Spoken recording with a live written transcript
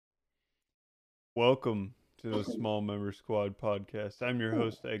Welcome to the Small Member Squad podcast. I'm your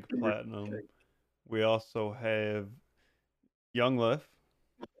host, Egg Platinum. We also have Young Left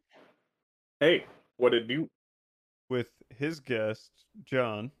Hey, what it do? with his guest,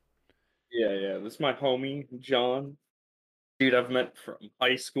 John. Yeah. This is my homie, John. Dude I've met from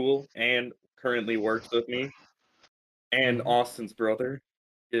high school and currently works with me. And Mhm. Austin's brother.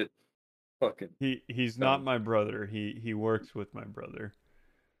 It fucking He's not dumb. my brother. He works with my brother.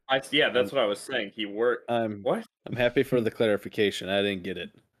 Yeah, I'm that's what I was saying. He worked. I'm What? I'm happy for the clarification. I didn't get it.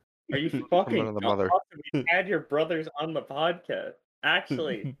 Are you I'm fucking another dumb? mother. Austin, we had your brothers on the podcast.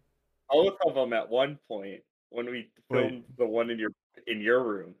 Actually, both of them at one point when we Wait, filmed the one in your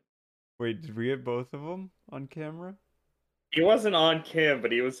room. wait, did we get both of them on camera? He wasn't on cam,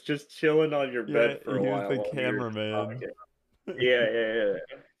 but he was just chilling on your Yeah, bed for a he was while the while we were just cameraman. talking.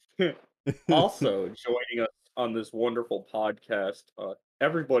 Yeah. Also joining us on this wonderful podcast,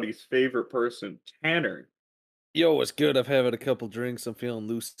 everybody's favorite person, Tanner. Yo, what's good? I've had a couple drinks. I'm feeling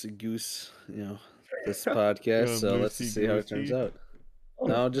loosey goose. This podcast. Feeling So let's see how it turns loosey-goosey? out.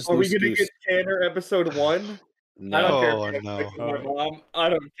 No, just Are we loose gonna goose. get Tanner episode 1? I don't No, care if Oh you're no. like my mom. I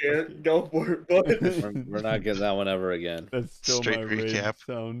don't care. Go for it, bud. we're not getting that one ever again. That's still Straight my rage recap.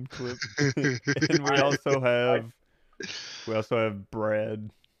 sound clip. And we also have Brad.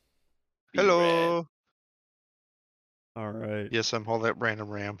 Hello. All right. Yes, I'm all that random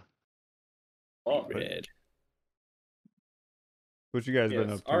ram. Oh, Red. What you guys been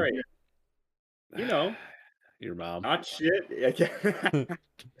yes. up to? All right. You know, Your mom. not shit.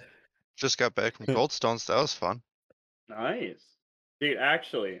 Just got back from Goldstones. That was fun. Nice. Dude,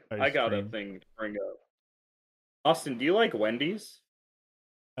 actually, I Ice got a cream. thing to bring up. Austin, do you like Wendy's?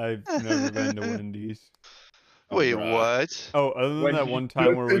 I've never been to Wendy's. Wait, bruh. what? Oh, other than that Wendy's one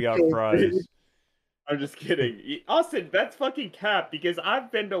time where we got fries. I'm just kidding. Austin, that's fucking cap because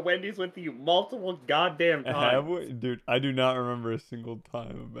I've been to Wendy's with you multiple goddamn Have times. we? Dude, I do not remember a single time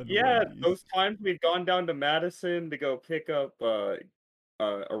I've been to Yeah, Wendy's. those times we've gone down to Madison to go pick up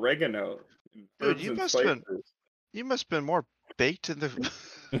oregano, and Dude, herbs and spices. you must have been more baked in the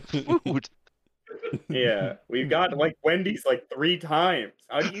food. Yeah, we've got like Wendy's like 3 times.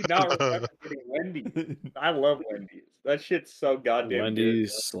 How do you not remember getting Wendy's? I love Wendy's. That shit's so goddamn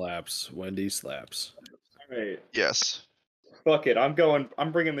Wendy's slaps. Wendy's slaps. good. Alright, Yes. fuck it. I'm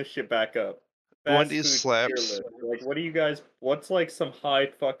bringing this shit back up. Fast Wendy's food tier slaps. list. Like, what do you guys? What's like some high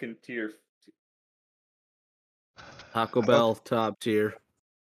fucking tier? Taco Bell, top tier.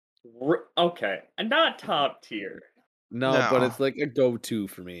 Okay, not top tier. No, but No. it's like a go-to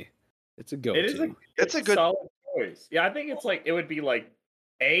for me. It's a go-to. It is a It's a good- solid choice. Yeah, I think it's like it would be like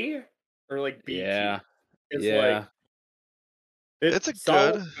A or like B. Yeah. tier. It's Yeah. like It's a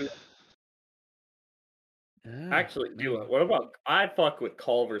solid good. food. Yeah, Actually, no. dude, what about I fuck with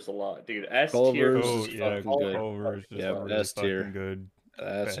Culver's a lot, dude. S tier. Culver's Oh is yeah, fucking good. Culver's is Yeah, really S tier. fucking good.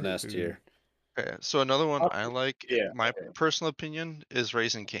 That's an Fast S tier. Okay, so another one I like, Yeah, my okay. personal opinion, is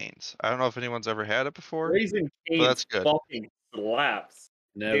Raising Cane's. I don't know if anyone's ever had it before. Raising Cane's that's good. fucking slaps.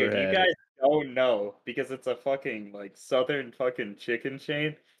 Never Dude, you had guys it. don't know because it's a fucking like southern fucking chicken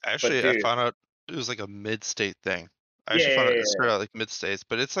chain. Actually, dude- I found out it was like a mid-state thing. I Yeah, actually found yeah, it started out like mid-states,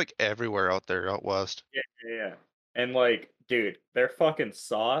 but it's like everywhere out there, out west. Yeah. And like, dude, their fucking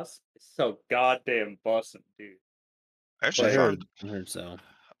sauce is so goddamn bussin', dude. I actually I found. heard so.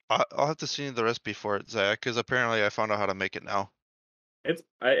 I'll have to see the recipe for it, Zach, because apparently I found out how to make it now. It's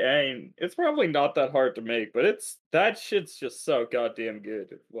it's probably not that hard to make, but that shit's just so goddamn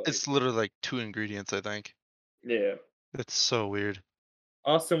good. Like, It's literally like 2 ingredients, I think. yeah. It's so weird.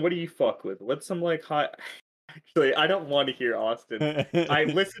 Austin, what do you fuck with? What's some like high? Actually, I don't want to hear Austin. I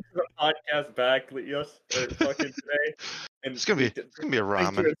listened to the podcast back fucking today, and It's gonna be a listening to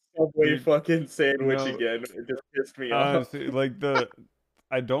ramen. a Subway Dude, fucking sandwich no. again. It just pissed me off. Honestly, like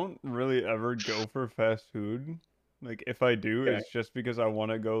I don't really ever go for fast food. Like if I do, Okay. it's just because I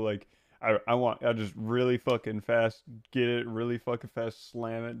want to go like I just really fucking fast get it really fucking fast,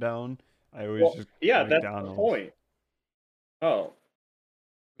 slam it down. I always Well, just yeah, that's the McDonald's. point. Oh,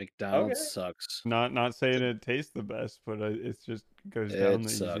 McDonald's Okay. sucks. Not saying it tastes the best, but it's just goes down It the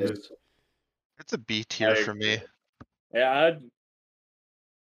sucks. easiest. It's a B tier for me. yeah,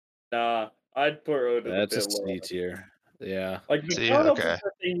 I'd put it a That's a bit lower. C tier. Yeah. Like See, McDonald's okay. is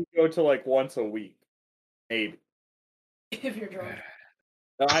the thing you go to like once a week, maybe. If you're drunk.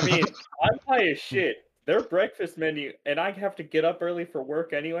 I mean, I'm high as shit. Their breakfast menu, and I have to get up early for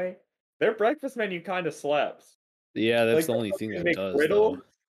work anyway. Their breakfast menu kind of slaps. Yeah, that's Like, the the only thing fucking that does McGriddle.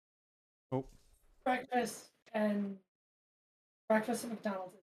 though. Breakfast and breakfast at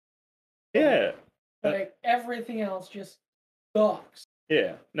McDonald's. Yeah, Like everything else just sucks.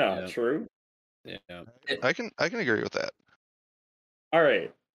 yeah, no, Yeah. true. Yeah. I can agree with that. All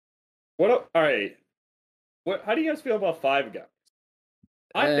right. All right. How do you guys feel about Five Guys?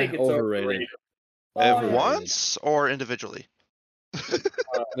 I think it's Overrated. Oh, At yeah. once or individually? Like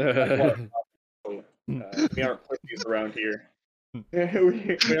what? We aren't pussies around here.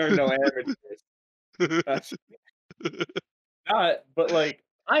 we are no amateurs. That's not. But like,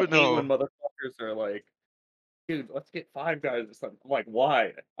 I But hate when no, motherfuckers are like, "Dude, let's get Five Guys or something." I'm like,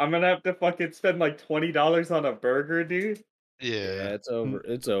 why? I'm gonna have to fucking spend like $20 on a burger, dude. Yeah, yeah.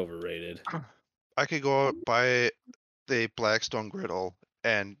 it's overrated. I could go out, buy the Blackstone griddle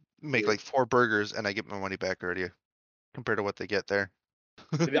and make like 4 burgers, and I get my money back already compared to what they get there.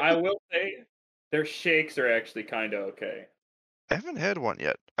 I will say, their shakes are actually kind of okay. I haven't had one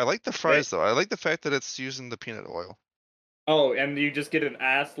yet. I like the fries though. I like the fact that it's using the peanut oil. Oh, and you just get an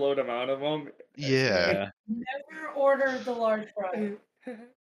ass load amount of them. Yeah. Never order the large fry.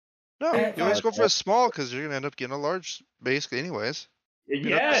 No, Yeah, you always fries. go for a small because you're gonna end up getting a large basically anyways. You're not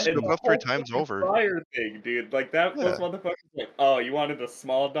Yeah, gonna and scoop it the up 3 whole times fucking over. fryer thing, dude. Like that, Yeah. those motherfuckers like, oh, you wanted a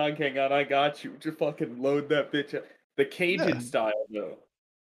small dog? Hang on, I got you. Just fucking load that bitch up. The Cajun Yeah. style, though.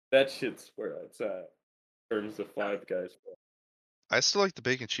 That shit's where it's at. In terms of Five Guys. I still like the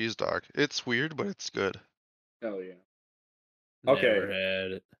bacon cheese dog. It's weird, but it's good. Hell yeah. Never Okay.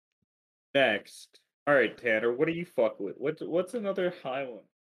 had it. Next. All right, Tanner. What do you fuck with? What's another high one?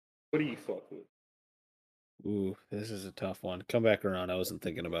 What do you fuck with? Ooh, this is a tough one. Come back around. I wasn't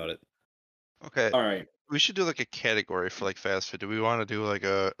thinking about it. Okay. All right. We should do like a category for like fast food. Do we want to do like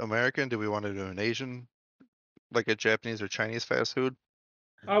a American? Do we want to do an Asian? Like a Japanese or Chinese fast food?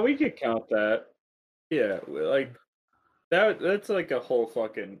 Oh, we could count that. Yeah, like that's like a whole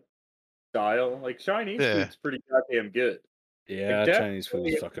fucking style. Like Chinese Yeah. food's pretty goddamn good. Like Yeah, Chinese food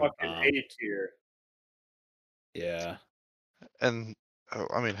definitely is a fucking fucking bomb. A tier. Yeah. And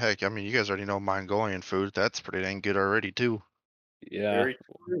I mean, heck, I mean, you guys already know Mongolian food. That's pretty dang good already too. Yeah. Very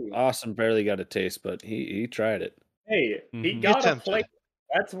true. Austin barely got a taste, but he tried it. Hey, he Mhm. Get got a plate. tempted.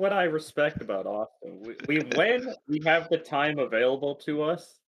 That's what I respect about Austin. When we have the time available to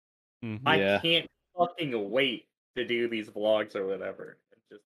us, I Yeah. can't fucking wait to do these vlogs or whatever. And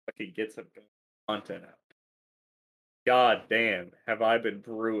just fucking get some good content out. God damn, have I been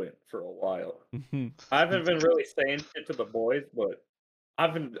brewing for a while. I haven't been really saying shit to the boys, but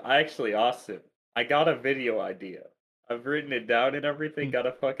Austin, I got a video idea. I've written it down and everything, got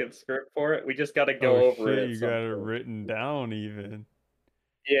a fucking script for it. We just gotta go Oh over shit, it at you some got it point. written down even.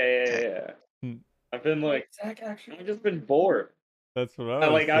 Yeah. Hmm. I've been like, Zach actually. I've just been bored. That's what I was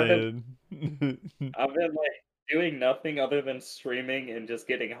Like I've saying. been like doing nothing other than streaming and just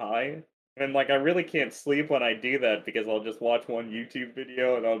getting high. And like I really can't sleep when I do that because I'll just watch one YouTube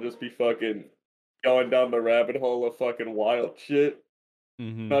video and I'll just be fucking going down the rabbit hole of fucking wild shit.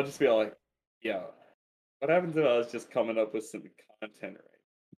 And Mhm. I'll just be like, yo, what happens if I was just coming up with some content right?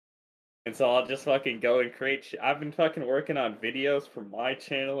 And so I'll just fucking go and create shit. I've been fucking working on videos for my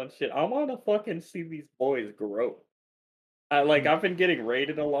channel and shit. I wanna fucking see these boys grow. I've been getting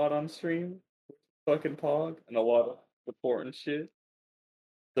rated a lot on stream, fucking Pog, and a lot of support and shit.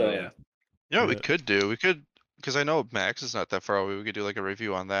 Oh So yeah. You know what we Yeah. could do? We could, because I know Max is not that far away. We could do like a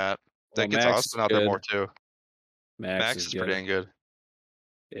review on that. Well, That gets Max is Austin out there more good. too. Max Max is is pretty good. dang good.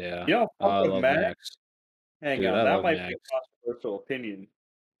 Yeah. you know, fuck I with love Max. Max. Hang Dude, on, I that love might be Max. a controversial opinion.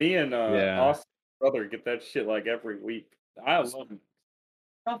 Me and Yeah. Austin's brother get that shit like every week. I love him.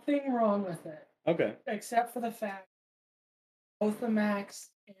 Nothing wrong with it, Okay. except for the fact both the Max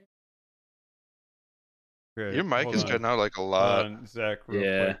and Okay, Your mic hold is on. cutting out like a Hold lot. on, Zach, real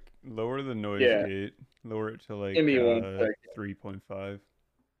Yeah. quick. Lower the noise Yeah. gate. Lower it to like Give me 1 second. 3.5.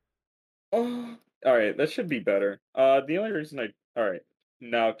 Oh, all right, that should be better. The only reason all right,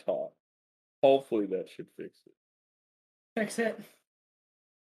 now talk. Hopefully that should fix it. fix it.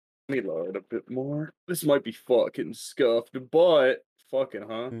 Let me lower it a bit more. This might be fucking scuffed, but fucking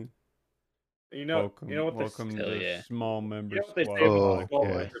Hmm. You know what Welcome Hell to yeah. Small Member you know what they say Squad about Oh, the Small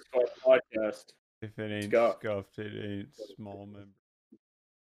okay. Member Squad podcast? If it ain't Scuffed. scuffed, it ain't small member.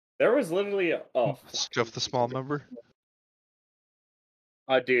 There was literally Scuff the small member.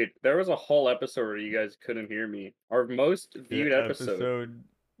 dude, there was a whole episode where you guys couldn't hear me. Our most viewed episode.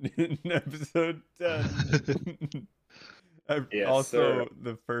 Episode 10. Yes, Also, sir.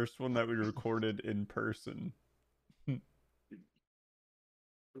 the first one that we recorded in person.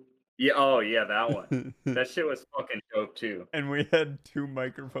 Yeah, oh yeah, that one. That shit was fucking dope too. And we had 2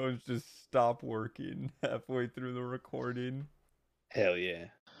 microphones just stop working halfway through the recording. Hell yeah.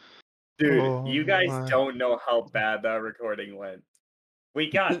 Dude, Oh you guys my. don't know how bad that recording went. We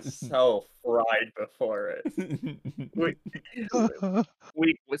got so fried before it.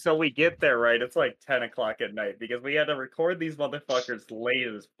 So we get there, right? It's like 10 o'clock at night because we had to record these motherfuckers late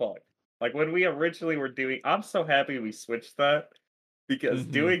as fuck. Like when we originally were doing, I'm so happy we switched that because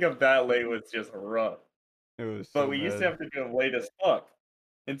doing them that late was just rough. It was But so we used to bad. have to do them late as fuck.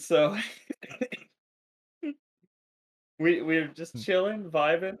 And so we're just chilling,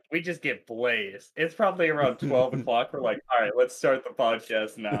 vibing. We just get blazed. It's probably around 12 o'clock. We're like, all right, let's start the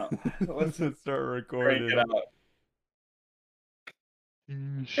podcast now. Let's Let's start crank it recording. out.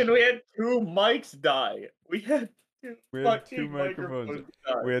 And we had 2 mics die. We had 2 We had fucking 2 microphones.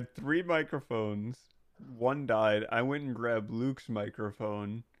 die. We had 3 microphones. 1 died. I went and grabbed Luke's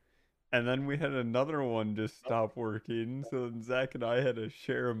microphone. And then we had another one just stop working. So then Zach and I had to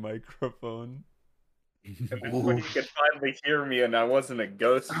share a microphone. And this is when you could finally hear me, and I wasn't a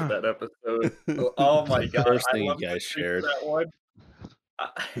ghost for that episode. Oh my god, First I thing you love guys listening to shared. that one.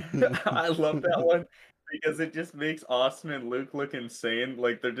 I love that one because it just makes Austin and Luke look insane,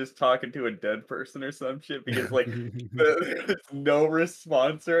 like they're just talking to a dead person or some shit. Because like there's no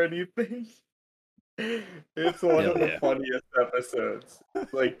response or anything. It's one Hell of the yeah. funniest episodes,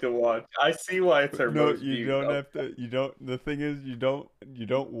 like to watch. I see why it's our No, most you viewed. don't have to. You don't. The thing is, you don't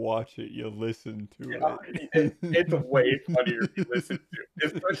watch it. You listen to It's way funnier if you listen to,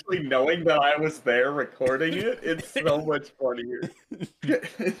 especially knowing that I was there recording it. It's so much funnier.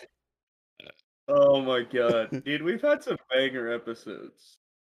 Oh my god, dude, we've had some banger episodes,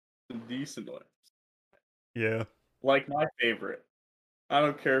 some decent ones. Yeah. Like my favorite. I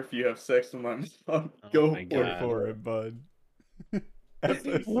don't care if you have sex with my mom. Oh Go my Go God. for it, bud.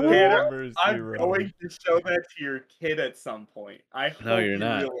 Episode Kid, number I'm 0. going to show that to your kid at some point. I No, hope you're you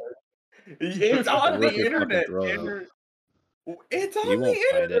not. realize. It's on Rip the your fucking internet. throat out. Tanner. It's on He won't the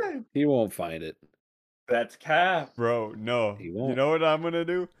find it. internet. He won't find it. That's cap. Bro, no. He You won't. know what I'm gonna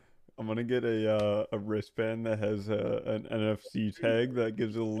do? I'm gonna get a wristband that has an NFC tag that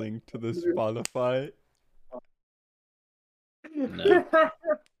gives a link to the Spotify. No.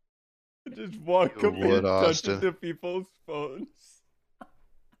 Just walk You up would, and touch Austin. into people's phones.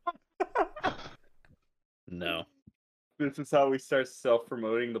 No. This is how we start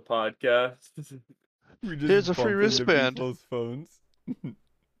self-promoting the podcast. We just Here's a free bump into wristband. people's phones.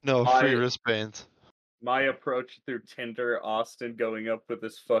 No, I- free wristbands. My approach through Tinder, Austin going up with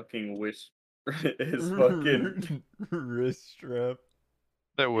his fucking his fucking wrist strap.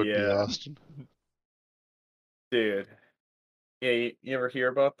 That would be Yeah. Austin. dude. Yeah, you ever hear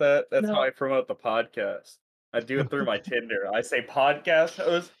about that? That's how No. I promote the podcast. I do it through my Tinder. I say podcast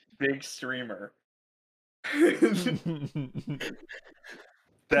host, big streamer.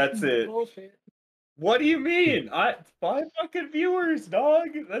 That's it. Bullshit. What do you mean? 5 fucking viewers, dog.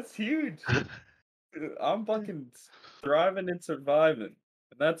 That's huge. I'm fucking thriving and surviving.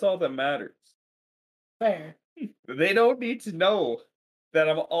 And that's all that matters. Fair. They don't need to know that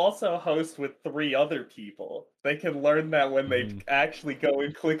I'm also a host with 3 other people. They can learn that when they actually go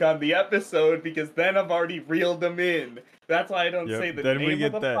and click on the episode, because then I've already reeled them in. That's why I don't say the Then we name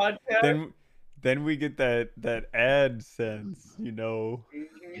get of the that. podcast. Then we get that AdSense, you know.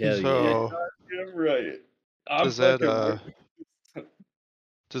 Hell So- You're right. I'm Does that fucking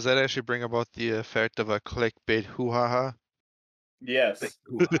does that actually bring about the effect of a clickbait hoo-ha-ha? yes.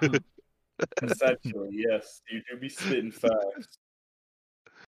 Essentially, yes. You do be spitting fast.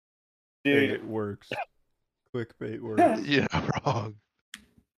 Hey, Dude, it works. Clickbait works. You're not wrong.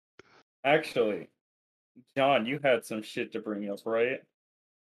 actually, John, you had some shit to bring up, right?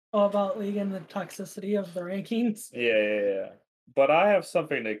 All about League and the toxicity of the rankings. Yeah. But I have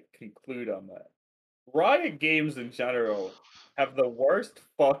something to conclude on that. Riot Games in general have the worst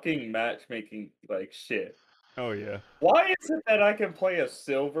fucking matchmaking like shit. Oh yeah. Why is it that I can play a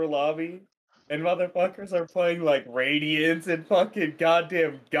silver lobby and motherfuckers are playing like Radiants and fucking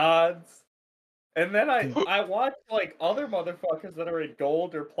goddamn gods? And then I watch like other motherfuckers that are in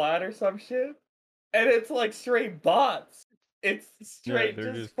gold or plat or some shit, and it's like straight bots. It's straight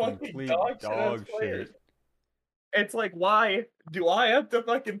they're just just fucking complete dog dog players. shit. It's like, why do I have to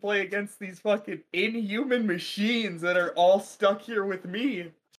fucking play against these fucking inhuman machines that are all stuck here with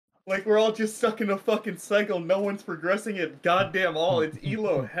me? Like, we're all just stuck in a fucking cycle. No one's progressing at goddamn all. It's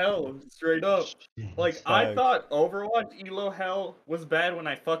Elo hell, straight up. Like, I Facts. thought Overwatch Elo hell was bad when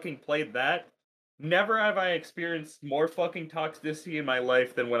I fucking played that. Never have I experienced more fucking toxicity in my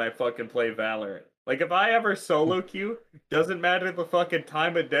life than when I fucking play Valorant. Like, if I ever solo queue, doesn't matter the fucking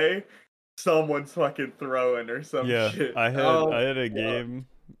time of day, someone's fucking throwing or some shit. I had a God. game.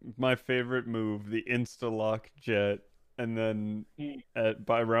 My favorite move, the insta lock jet, and then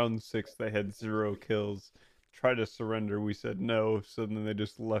by round 6 they had 0 kills. try to surrender. We said no, so then they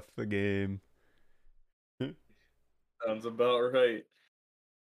just left the game. Sounds about right.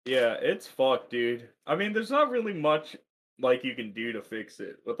 Yeah, it's fucked, dude. I mean, there's not really much like you can do to fix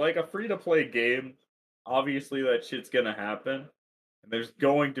it. With like a free to play game, obviously that shit's gonna happen. And there's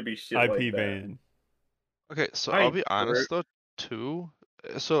going to be shit like IP that. ban. Okay, so I I'll be agree. honest though, too.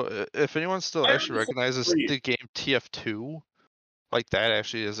 So if anyone still I actually honestly recognizes agree. the game TF2, like that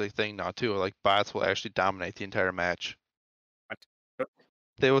actually is a thing now too. Like bots will actually dominate the entire match.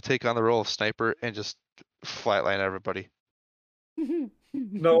 They will take on the role of sniper and just flatline everybody.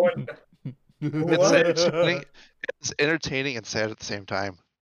 No one. It's What? entertaining. It's entertaining and sad at the same time.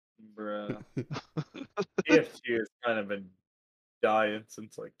 Bruh. TF2 has kind of been dying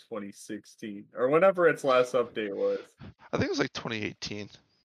since like 2016 or whenever its last update was. I think it was like 2018.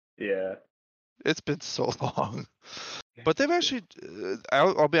 Yeah. It's been so long. But they've actually,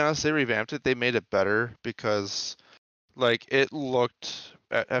 I'll be honest, they revamped it. They made it better because, like, it looked,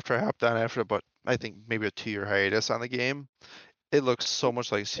 after I hopped on after about, I think maybe a 2-year hiatus on the game, it looked so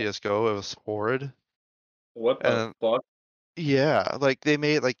much like CSGO. It was horrid. What the And fuck? yeah, like they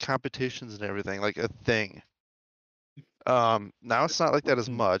made like competitions and everything, like a thing. Now it's not like that as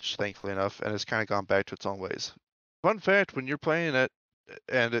much, thankfully enough, and it's kind of gone back to its own ways. Fun fact, when you're playing it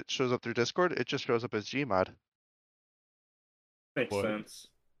and it shows up through Discord, it just shows up as Gmod. Makes What? sense.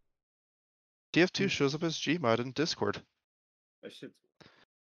 TF2 shows up as Gmod in Discord. That shit's.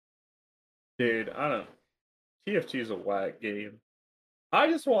 Dude, I don't. TF2 is a whack game. I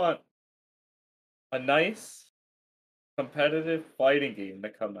just want a nice competitive fighting game to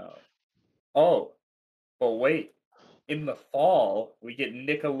come out. Oh, but wait. In the fall, we get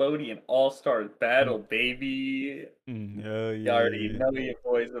Nickelodeon All-Stars Battle, baby. Oh You already yeah. know your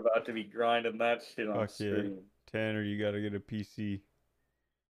boy's about to be grinding that shit on Fuck yeah. stream. Tanner, you gotta get a PC.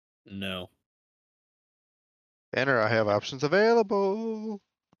 No. Banner, I have options available.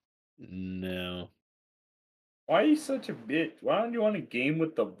 No. Why are you such a bitch? Why don't you want to game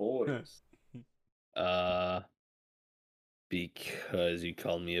with the boys? Because you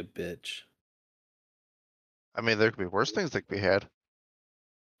called me a bitch. I mean, there could be worse things that could be had.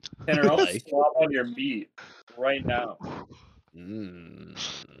 Tanner, I'll Like? swap on your meat right now. Mm.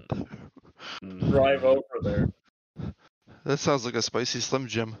 Drive over there. That sounds like a spicy Slim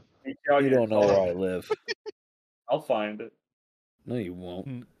Jim. Meet you out You your don't know car. where I live. I'll find it. No, you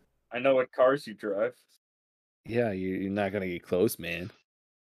won't. I know what cars you drive. Yeah, you're not gonna get close, man.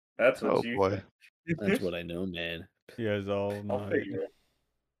 That's what Oh you boy. think. That's what I know, man. You guys all I'll night. figure it.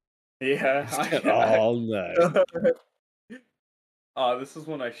 Yeah. All night. Oh, this is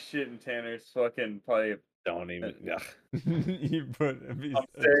when I shit in Tanner's fucking pipe. Don't even. Ugh. You put a piece I'm of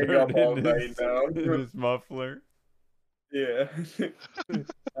staying dirt up all in night now. in his muffler. Yeah.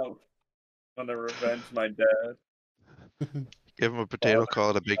 I'm gonna revenge my dad. Give him a potato, Father, call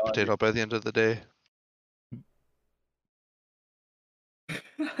it a baked God. potato by the end of the day.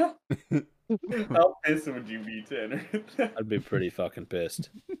 How pissed would you be, Tanner? I'd be pretty fucking pissed.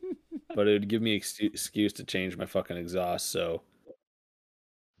 But it would give me excuse to change my fucking exhaust, so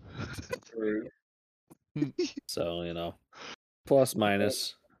True. you know. Plus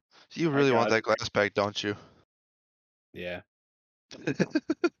minus. You I really want got that glass back, don't you? Yeah.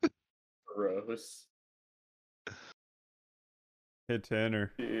 Gross. Hey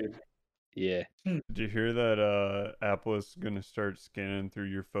Tanner, Dude. Yeah. did you hear that Apple's gonna start scanning through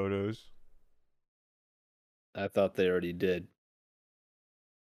your photos? I thought they already did.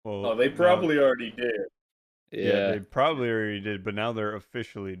 Well, Oh, they now- probably already did. yeah, they probably already did, but now they're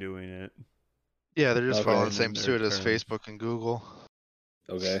officially doing it. Yeah, they're just Okay. following the And same then suit their as terms. Facebook and Google.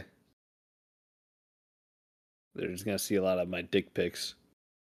 Okay. They're just gonna see a lot of my dick pics.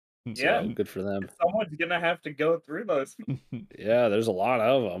 Yeah. So good for them. Someone's gonna have to go through those. Yeah, there's a lot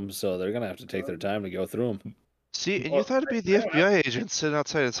of them, so they're gonna have to take their time to go through them. See, and you Well, thought it'd be the FBI agent sitting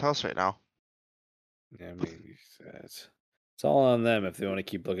outside his house right now. Yeah, maybe it's all on them if they want to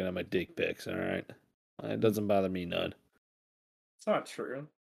keep looking at my dick pics. All right, it doesn't bother me none. It's not true.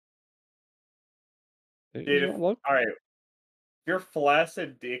 You Dude, don't look. all right. Your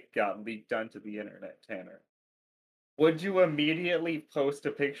flaccid dick got leaked onto the internet, Tanner. Would you immediately post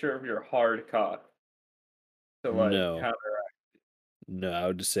a picture of your hard cock to like No. counteract? No, I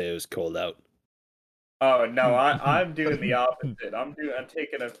would just say it was cold out. Oh no, I'm doing the opposite. I'm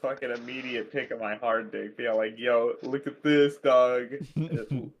taking a fucking immediate pic of my hard dick. Be like, yo, look at this, dog.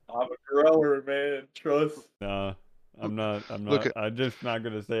 I'm a grower, man. Trust. Nah, I'm not. Look at- I'm just not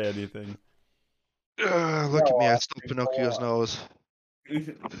gonna say anything. Look at me, I stole Austin, Pinocchio's go on. nose.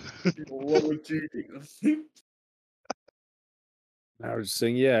 What would you do? I was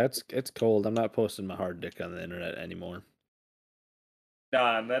saying, yeah, it's cold. I'm not posting my hard dick on the internet anymore.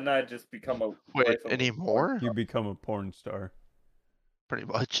 Nah, and then I just become a Wait, wife of a anymore? You become a porn star. Pretty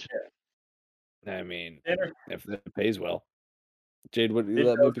much. I mean, porn. if it pays well. Jade, would you It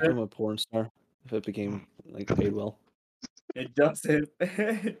let me doesn't. become a porn star if it became like paid well? It doesn't.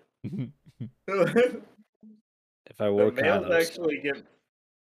 If I wore condoms.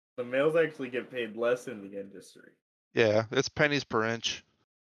 The males actually get paid less in the industry. Yeah, it's pennies per inch.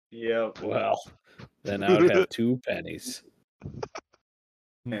 Yep. Well, then I would have 2 pennies.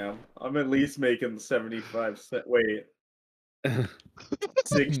 Yeah, I'm at least making 75 cents. Wait,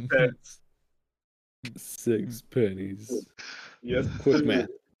 6 cents. 6 pennies. Yes, Quick sir. math.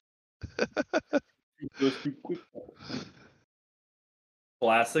 Let's do quick.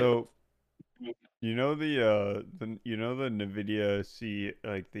 Classic. So you know the Nvidia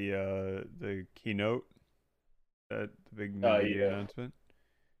the keynote, that the big Nvidia Yeah. announcement.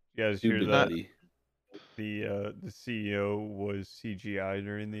 You guys hear Stupid that buddy. the CEO was CGI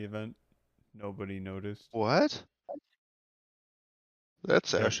during the event? Nobody noticed. What?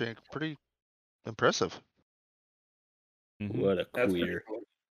 That's Yep. actually pretty impressive. What a That's pretty queer. cool.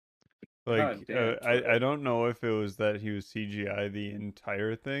 Like, damn, I don't know if it was that he was CGI the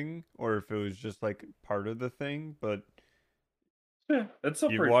entire thing, or if it was just like part of the thing, but Yeah, that's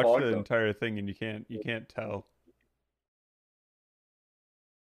still you pretty watch fog the though. entire thing and you can't tell.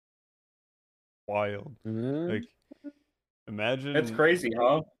 Wild. Like, imagine That's crazy,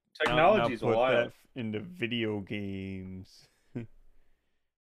 huh? now Technology's put wild. that into video games.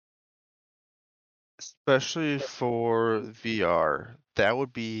 Especially for VR. That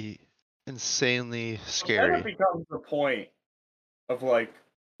would be insanely But then it scary. becomes the point of like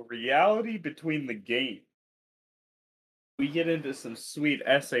reality between the game. We get into some sweet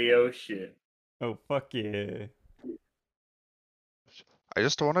SAO shit. Oh fuck yeah. I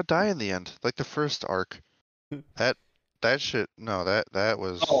just don't want to die in the end, like the first arc. That shit. No, that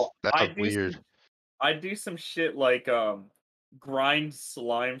was weird. I'd do some shit like grind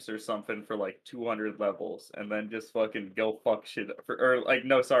slimes or something for like 200 levels and then just fucking go fuck shit up or like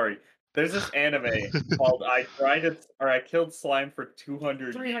no, sorry. There's this anime called I killed slime for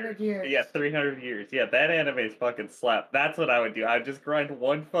 200 300 years. Yeah, 300 years. Yeah, that anime is fucking slap. That's what I would do. I'd just grind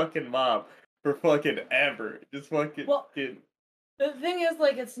one fucking mob for fucking ever. Just fucking Well, the thing is,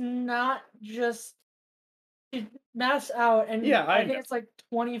 like, it's not just you max out, and Yeah, I I think know. it's like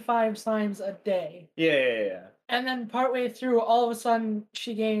 25 times a day. Yeah. And then partway through, all of a sudden,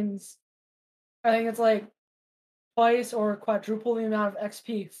 she gains, I think it's like twice or quadruple the amount of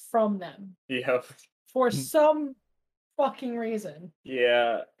XP from them Yeah. for some fucking reason.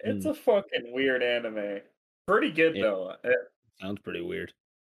 Yeah, it's a fucking weird anime. Pretty good Yeah. though. Sounds pretty weird.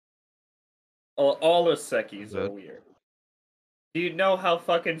 All the sekis are Good. weird. Do you know how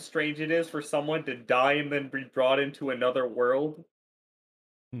fucking strange it is for someone to die and then be brought into another world?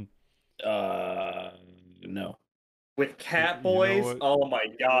 No. With cat You know boys? what? Oh my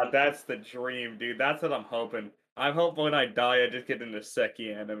god, that's the dream, dude. That's what I'm hoping. I hope when I die I just get into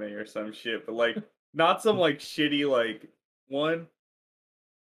Seki anime or some shit, but like not some like shitty like one.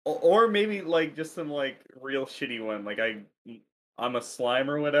 Or maybe like just some like real shitty one. Like I'm a slime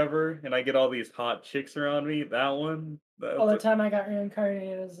or whatever, and I get all these hot chicks around me. That one. All the That's a time I got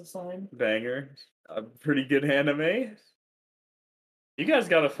reincarnated as a slime. banger. A pretty good anime. You guys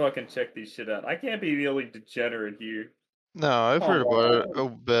gotta fucking check these shit out. I can't be the only degenerate here. No, I've heard Come about it on. a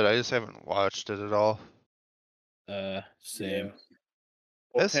bit. I just haven't watched it at all. Same. Yeah.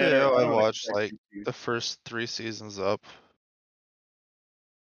 Well, Tanner, SAO, I I don't watched expect like you to. the first 3 seasons up.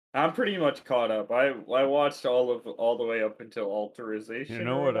 I'm pretty much caught up. I watched all the way up until You Authorization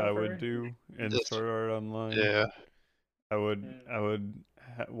know or what I whatever. would do in It's, Sword Art Online? yeah. I would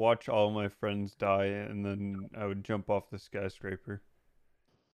watch all my friends die, and then I would jump off the skyscraper.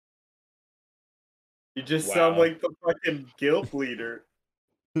 You just Wow. sound like the fucking guild leader.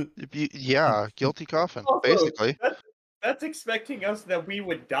 Yeah, guilty coffin, Also, basically. that's expecting us that we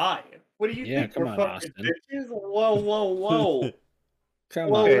would die. What do you Yeah, think? come We're on, fucking Austin. bitches? Whoa. Come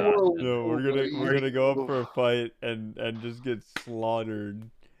Whoa, on, Okay. Austin. No, we're gonna go up for a Oof. fight and just get slaughtered, and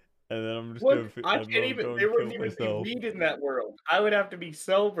then I'm just What? I gonna can't even. go There and kill wouldn't even be myself. weed in that world. I would have to be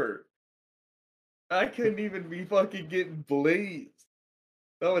sober. I couldn't even be fucking getting blazed.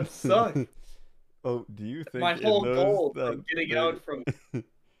 That would suck. Oh, do you My think in whole those goal that from getting there? out from.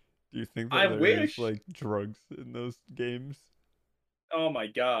 Do you think I that there's wish. like drugs in those games? Oh my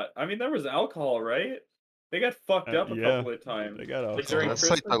god. I mean, there was alcohol, right? They got fucked up a Yeah, couple of times. they got Like during alcohol. That's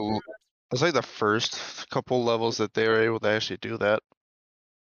like Christmas. that's like the first couple levels that they were able to actually do that.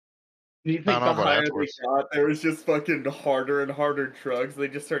 Do you I don't think know the about higher they afterwards. got, there was just fucking harder and harder drugs? They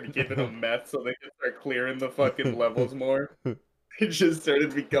just started giving them meth so they could start clearing the fucking levels more. They just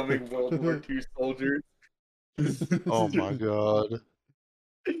started becoming World War II soldiers. Oh my god.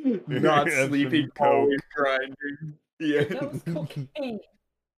 Not Have sleeping, some always coke. grinding. Yeah. That was cocaine.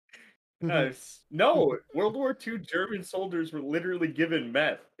 Yes. No, World War II German soldiers were literally given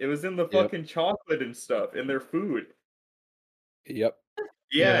meth. It was in the Yep. fucking chocolate and stuff, in their food. Yep.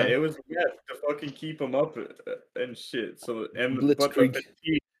 Yeah, Yeah. it was meth to fucking keep them up and shit. So but the Blitzkrieg.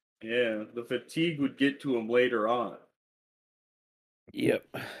 fatigue, yeah, the fatigue would get to them later on. Yep.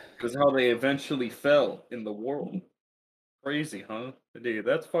 Because how they eventually fell in the world. Crazy, huh? Dude,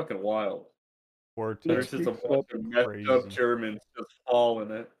 that's fucking wild. There's just a Vortex. bunch of messed up Crazy. Germans just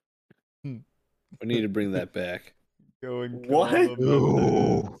falling it. We need to bring that back. Go and kill all What? the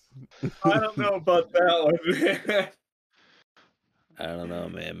No. meth I don't know about that one, man. I don't know,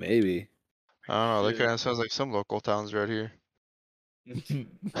 man. Maybe. I don't know. That Shit. kind of sounds like some local towns right here.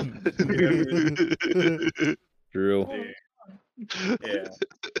 True. Yeah.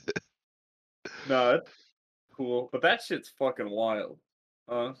 No, that's cool. But that shit's fucking wild.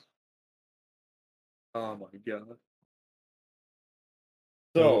 Oh my god.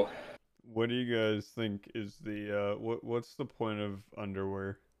 So, what do you guys think is the what's the point of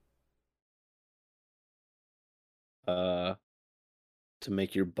underwear? To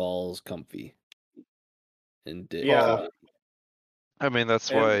make your balls comfy and dick. yeah. I mean, that's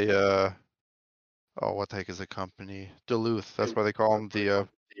And- why, oh, what the heck is the company? Duluth. That's why they call them the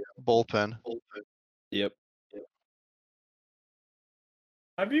bullpen. Yep.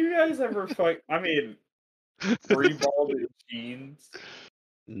 Have you guys ever I mean, free balled in jeans?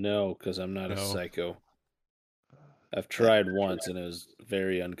 No, because I'm not a No. psycho. I've tried once and it was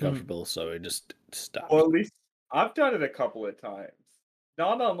very uncomfortable, so I just stopped. Well, at least I've done it a couple of times.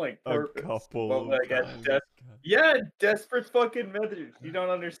 Not on like A purpose, couple but of like at times. yeah, desperate fucking methods. You don't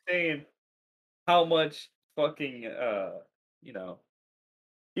understand how much fucking you know,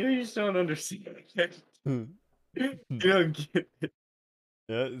 you just don't understand. You don't get it.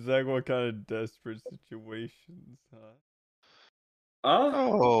 Yeah, Zach, what kind of desperate situations, huh? Huh?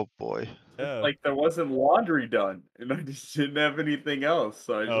 Oh boy. Yeah. Like there wasn't laundry done, and I just didn't have anything else,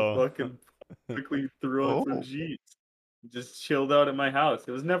 so I just Oh. fucking quickly threw on some Oh. jeans. Just chilled out at my house.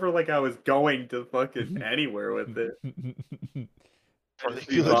 It was never like I was going to fucking anywhere with it. Just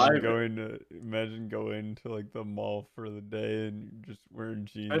be vibing. Imagine going to like the mall for the day and you're just wearing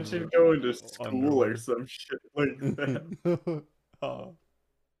jeans. Imagine with going to school underwear. or some shit like that. Oh.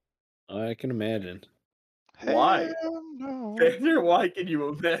 I can imagine. Why? Hell no. Xander, why can you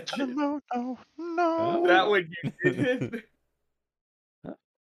imagine? No, no, no. Is that what you did?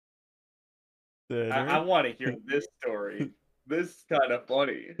 I want to hear this story. This is kind of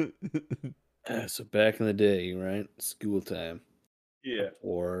funny. So back in the day, right? School time. Yeah.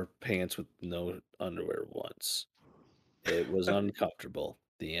 Wore pants with no underwear once. It was uncomfortable.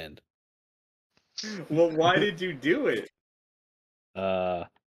 The end. Well, why did you do it?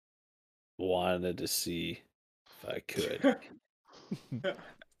 Wanted to see if I could.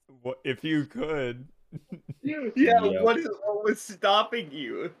 What if you could? Yeah, Yep. what was stopping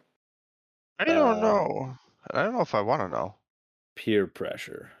you? I don't know. I don't know if I want to know. Peer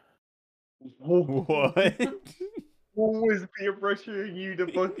pressure. What? Who was peer pressuring you to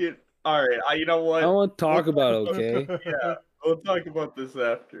fucking? All right, you know what? I don't want to talk We'll about it, okay? Yeah, we'll talk about this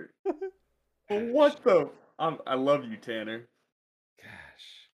after. But what the? I love you, Tanner.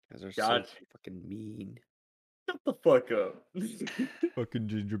 Gosh, guys are Gotcha. so fucking mean. Shut the fuck up. Fucking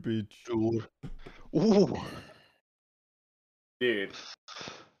Ginger Beach. Dude. Ooh. Dude,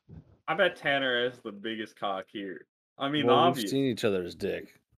 I bet Tanner has the biggest cock here. I mean, Well, we've obvious. seen each other's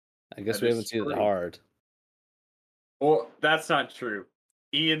dick. I guess That we is haven't seen true. it hard. Well, that's not true.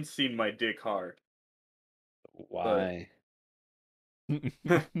 Ian's seen my dick hard. Why?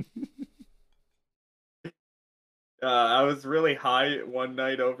 I was really high one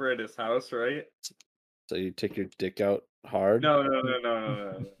night over at his house, right? So you take your dick out hard?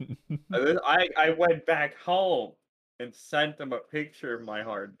 No. I went back home and sent him a picture of my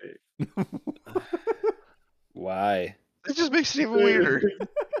hard dick. Why? It just makes it even weirder.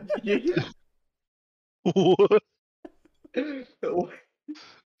 Yeah. What?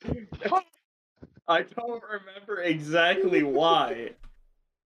 I don't remember exactly why,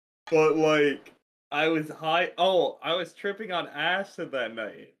 but like I was high. Oh, I was tripping on acid that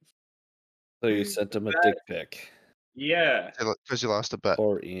night. So you sent him a dick pic. Yeah. Because you lost a bet.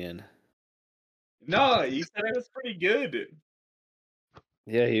 Poor Ian. No, he said it was pretty good.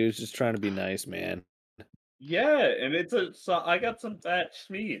 Yeah, he was just trying to be nice, man. Yeah, and I got some fat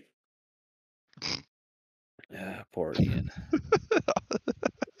schmeat. Poor Ian.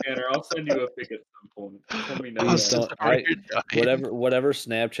 Tanner, I'll send you a pic at some point. Send me Please now. don't. Whatever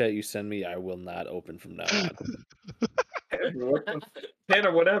Snapchat you send me, I will not open from now on.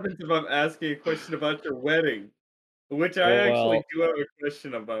 Tanner, what happens if I'm asking a question about your wedding? Which I actually Well, do have a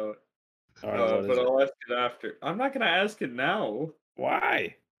question about. all right, what But is it? I'll ask it after. I'm not gonna ask it now.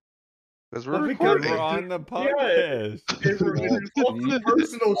 Why? Because Well, we're because We're recording. on the yeah, podcast. it's all You think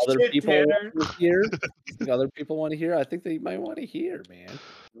personal other shit, people Tanner. want to hear? You think other people want to hear? I think they might want to hear, man.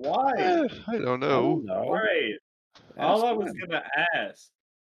 Why? I don't I know. don't know. Alright. Ask All I was them. gonna ask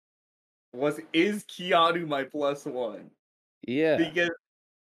was, is Keanu my +1? Yeah, Because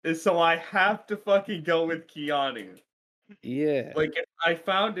so I have to fucking go with Keanu. yeah. Like if I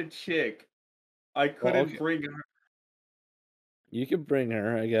found a chick, I couldn't okay. bring her. You could bring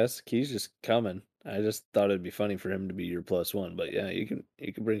her, I guess. Key's just coming. I just thought it'd be funny for him to be your +1, but yeah, you can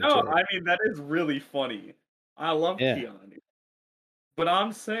bring a No, chick. I mean that is really funny. I love Yeah. Keanu. But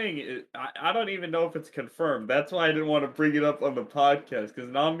I'm saying I don't even know if it's confirmed. That's why I didn't want to bring it up on the podcast, because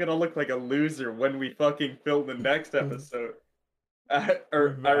now I'm gonna look like a loser when we fucking film the next episode.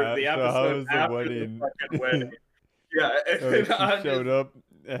 Or the So how episode was the after the wedding? fucking wedding. Yeah, and She I'm showed just, up,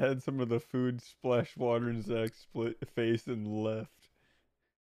 had some of the food, splashed water in Zach's split face, and left.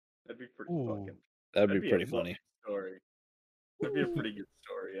 that'd be pretty Ooh. fucking. That'd That'd be be a pretty funny funny. story. That'd be a pretty good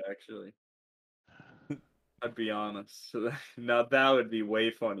story, actually. I'd be honest. Now that would be way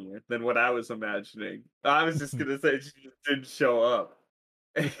funnier than what I was imagining. I was just gonna say she just didn't show up.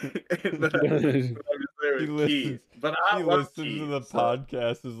 And then I was there He with Key. listens. But He I love listens Key. to the So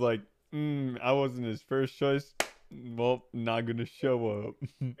podcast. Is like, I wasn't his first choice. Well, not gonna show up.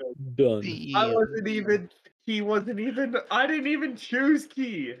 Done. I Damn. wasn't even Key wasn't even I didn't even choose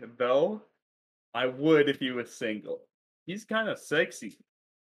Key, though. I would if he was single. He's kind of sexy.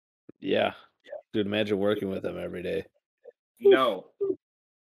 Yeah. Dude, imagine working with him every day. No.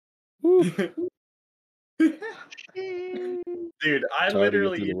 Woo. Dude, I It's hard to get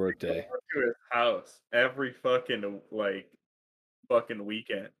literally through the used to workday. go to his house every fucking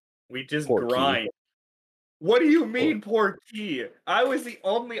weekend. We just Poor Key. grind. What do you mean, poor Key? I was the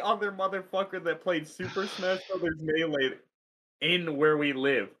only other motherfucker that played Super Smash Brothers Melee in where we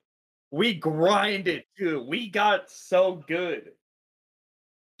live. We grinded too. We got so good.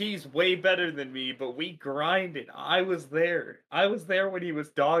 He's way better than me, but we grinded. I was there. I was there when he was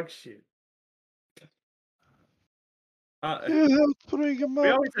dog shit. Yeah, let's bring him We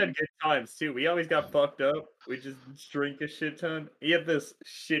up. always had good times too. We always got fucked up. We just drink a shit ton. He had this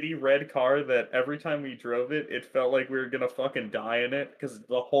shitty red car that every time we drove it, it felt like we were gonna fucking die in it because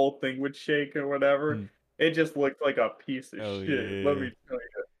the whole thing would shake or whatever. It just looked like a piece of Hell shit. Let yeah. me tell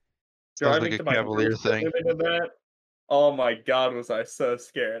you. Sounds Driving like to a my Cavalier first thing. tournament in that. Oh my god, was I so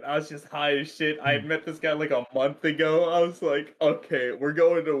scared. I was just high as shit. I had met this guy like a month ago. I was like, okay, we're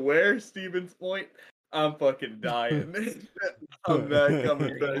going to where? Stevens Point? I'm fucking dying. I'm not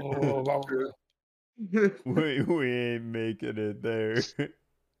coming back. we ain't making it there.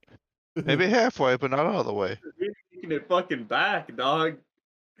 Maybe halfway, but not all the way. We're taking it fucking back, dog.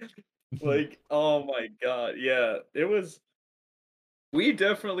 Like, oh my god, yeah. It was. We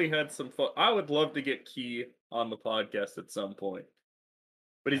definitely had some fun. I would love to get Key on the podcast at some point.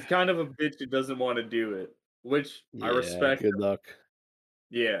 But he's kind of a bitch who doesn't want to do it, which I Yeah, respect. good luck.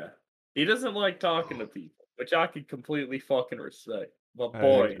 Yeah. He doesn't like talking to people, which I can completely fucking respect. But I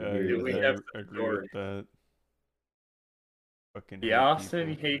boy, agree do with we that. have some agree stories. with that. Fucking Yeah, hate Austin,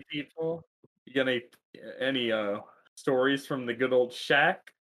 you people. hate people? You got any stories from the good old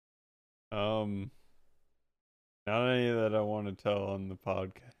shack? Not any that I want to tell on the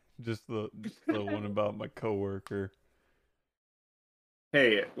podcast. Just the one about my coworker.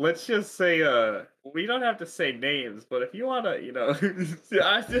 Hey, let's just say we don't have to say names, but if you wanna,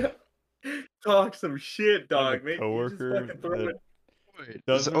 talk some shit, I have a dog, maybe you just coworker fucking throw that it. Wait,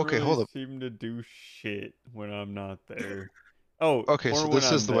 doesn't okay, really hold up. seem to do shit when I'm not there. Oh, Okay, or so when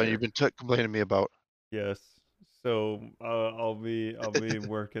this is I'm the one there. you've been complaining to me about. Yes. So I'll be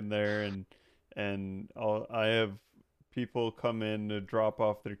working there, and I have people come in to drop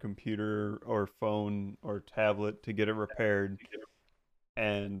off their computer or phone or tablet to get it repaired,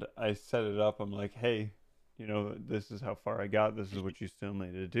 and I set it up. I'm like, hey, this is how far I got. This is what you still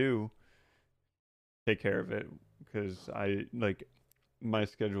need to do. Take care of it, because my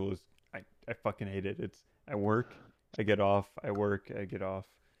schedule is I fucking hate it. It's I work, I get off, I work, I get off,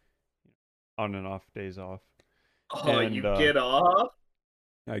 on and off days off. Oh, And you get off?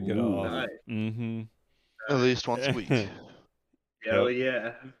 I get Ooh. off. Nice. Mm-hmm. At least once a week. Hell Yep.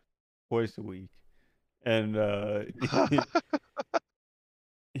 yeah. Twice a week. And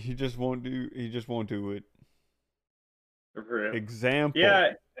he just won't do it. For real. Example.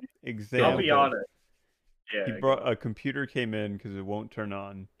 Yeah, Example. I'll be honest. Yeah, He brought a computer came in because it won't turn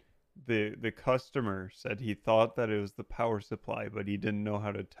on. The customer said he thought that it was the power supply, but he didn't know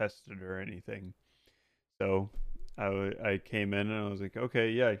how to test it or anything. So I came in and I was like,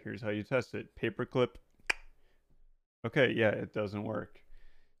 okay, yeah, here's how you test it. Paperclip. Okay, yeah, it doesn't work.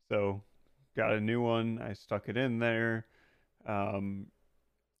 So got a new one. I stuck it in there. Um,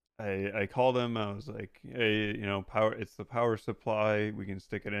 I called him. I was like, hey, power. It's the power supply. We can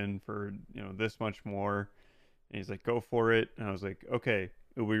stick it in for this much more. And he's like, go for it. And I was like, okay,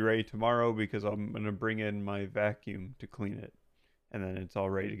 it'll be ready tomorrow because I'm gonna bring in my vacuum to clean it, and then it's all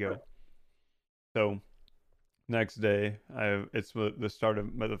ready to go. So next day, it's the start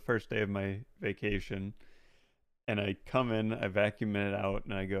of the first day of my vacation, and I come in, I vacuum it out,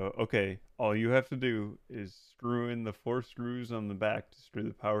 and I go, okay, all you have to do is screw in the 4 screws on the back to screw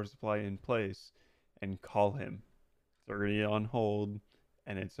the power supply in place, and call him. It's already on hold,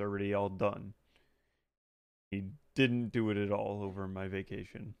 and it's already all done. He didn't do it at all over my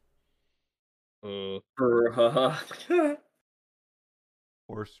vacation. Bruh.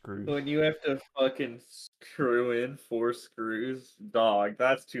 4 screws. When you have to fucking screw in 4 screws, dog,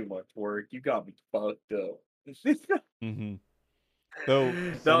 that's too much work. You got me fucked up. Mm-hmm. So No,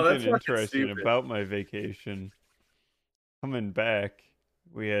 something that's fucking interesting stupid. about my vacation. Coming back,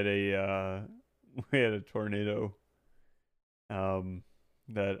 we had a tornado.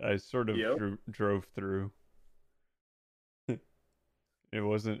 That I sort of Yep. drove through. It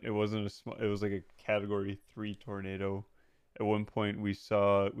wasn't a small. It was like a Category 3 tornado. At one point, we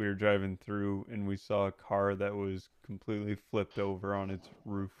were driving through and we saw a car that was completely flipped over on its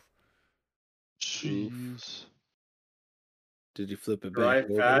roof. Jeez. Did you flip it back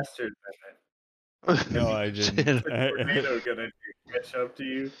Drive over? faster No, I didn't. than the tornado gonna catch up to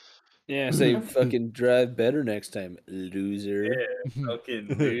you. Yeah, say fucking drive better next time, loser. Yeah, fucking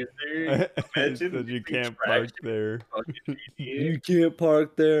loser. I Imagine said you losing can't park traction, there. fucking You idiot. can't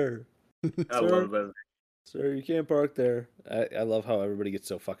park there. I Sir? love that. Sir, you can't park there. I love how everybody gets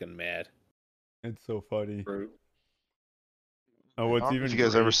so fucking mad. It's so funny. Bro. Oh, I what's don't know even if you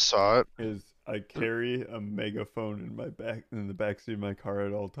guys ever great saw it. is I carry a megaphone in the backseat of my car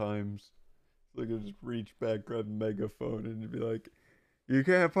at all times. So I can just reach back, grab a megaphone, and be like, "You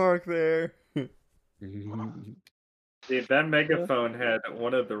can't park there." Dude, that megaphone had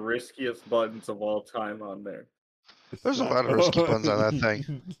one of the riskiest buttons of all time on there. There's a lot of risky buttons on that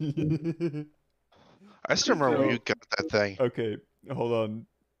thing. I still remember when you got that thing. Okay, hold on.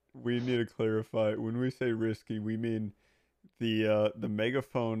 We need to clarify. When we say risky, we mean the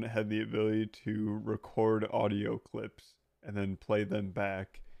megaphone had the ability to record audio clips and then play them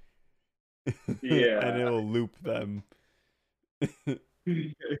back. Yeah. And it'll loop them.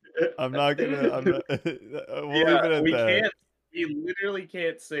 I'm not gonna. We'll leave it at we that. we literally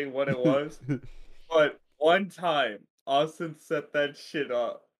can't say what it was, but one time Austin set that shit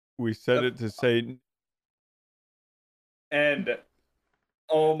up, We said it to say. and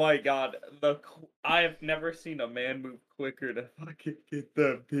oh my god, I have never seen a man move quicker to fucking get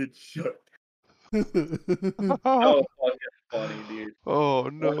that bitch shut. So fucking funny, dude. Oh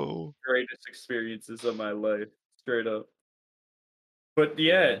One of no. the greatest experiences of my life, straight up. But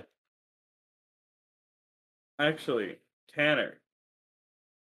yeah, actually, Tanner,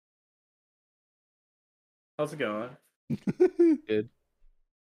 how's it going? Good.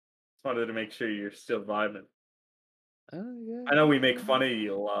 Just wanted to make sure you're still vibing. Yeah. I know we make fun of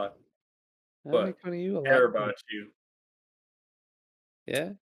you a lot, I but make fun of you a care lot. about you. Yeah.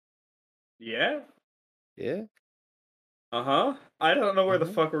 Yeah? Yeah. Uh-huh. I don't know where the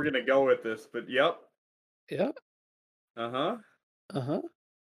Uh-huh. fuck we're gonna go with this, but yep. Yeah. Uh-huh. Uh-huh.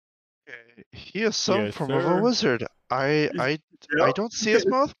 He is some Yes, form of a sir. wizard. I Yep. don't see his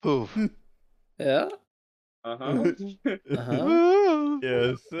mouth move. Yeah. Uh-huh. Uh-huh.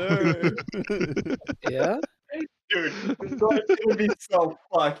 Yes, sir. Yeah. Dude, it's gonna be so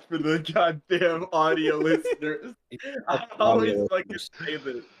fucked for the goddamn audio listeners. I always Audio fucking listeners. say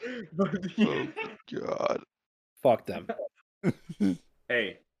this. But Oh god. Fuck them.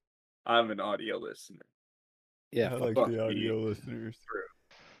 hey, I'm an audio listener. Yeah. I Fuck. like fuck the me. audio listeners.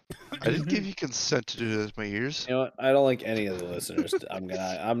 I didn't give you consent to do that with my ears. You know what? I don't like any of the listeners.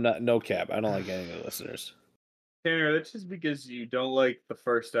 I'm not no cap. I don't like any of the listeners. Tanner, that's just because you don't like the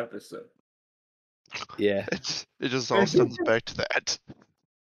first episode. Yeah. It just all stems back to that.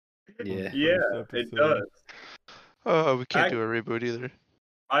 Yeah. Yeah, First it episode. does. Oh, we can't do a reboot either.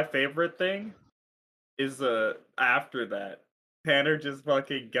 My favorite thing is after that Tanner just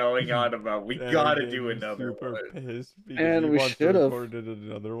fucking going on about we Tanner gotta getting do another super one. pissed because And he we wants to should've. record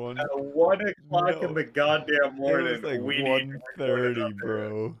another one. At 1 o'clock in No, the goddamn It morning, was like we need to record 1:30, another.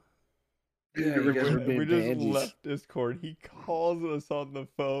 bro. Yeah, you guys were We being just pansies. left Discord. He calls us on the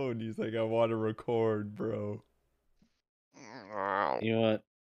phone. He's like, I want to record, bro. You know what?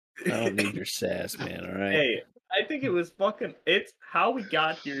 I don't need your sass, man. All right. Hey, I think it was fucking. It's how we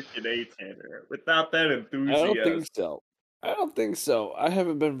got here today, Tanner. Without that I enthusiasm. don't think so. I don't think so. I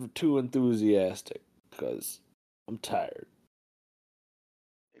haven't been too enthusiastic because I'm tired.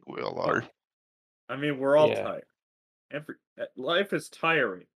 We all are. I mean, we're all Yeah. tired. Life is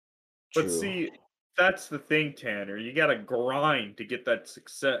tiring. But True. see, that's the thing, Tanner. You gotta grind to get that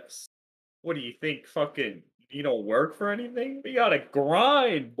success. What do you think? Fucking, you don't work for anything? We gotta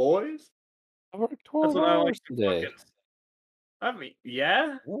grind, boys. I worked That's 12 what I like hours to today. fucking. I mean,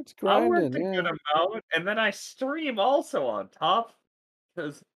 yeah, What's I grinding? worked a good Yeah. amount, and then I stream also on top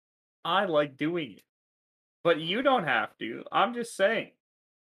because I like doing it. But you don't have to. I'm just saying.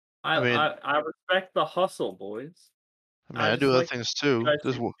 I I mean, I respect the hustle, boys. I do just other like things you too.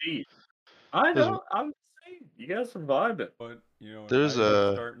 guys succeed. I there's know. I'm just saying. You guys are vibing. But you know what There's I've been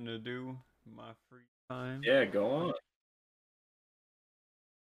a- starting to do in my free time? Yeah, go on.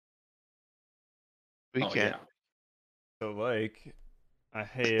 we Oh can't. yeah. So like, I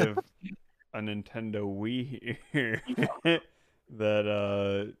have a Nintendo Wii here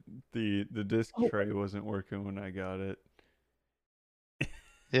that the disc tray wasn't working when I got it.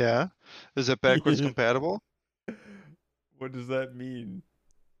 Yeah. Is it backwards compatible? What does that mean?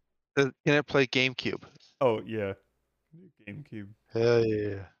 Can it play GameCube? Oh yeah, GameCube. Hell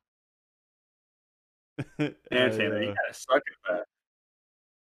yeah. Man, I Tanner, you gotta suck at that.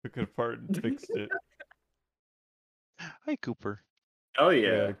 took it apart and fixed it. Hi, Cooper. Oh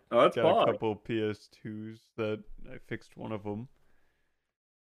yeah. Oh, that's got a fine. couple PS2s that I fixed one of them.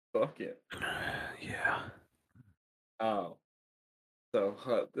 Fuck it. Yeah. Oh. So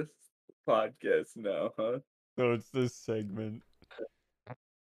this podcast now, huh? So it's this segment.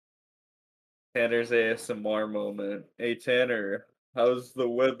 Tanner's ASMR moment. Hey Tanner, how's the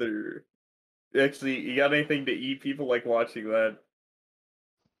weather? Actually, you got anything to eat? People like watching that.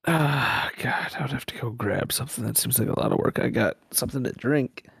 Ah, God, I would have to go grab something. That seems like a lot of work. I got something to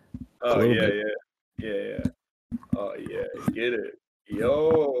drink. Oh little yeah, bit. yeah. Oh yeah, get it.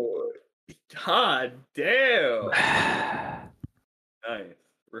 Yo. God damn. Nice.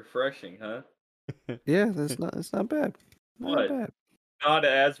 Refreshing, huh? Yeah, it's not bad. Not What? bad. Not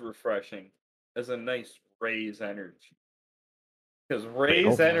as refreshing as a nice Raise Energy. Because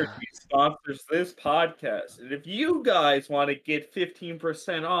Raise oh. Energy sponsors this podcast. And if you guys want to get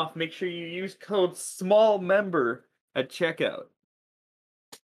 15% off, make sure you use code SMALLMEMBER at checkout.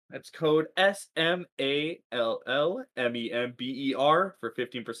 That's code SMALLMEMBER for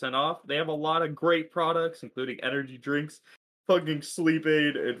 15% off. They have a lot of great products, including energy drinks, fucking sleep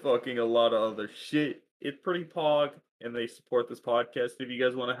aid, and fucking a lot of other shit. It's pretty pog, and they support this podcast. If you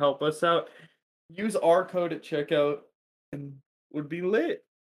guys want to help us out, use our code at checkout and would be lit.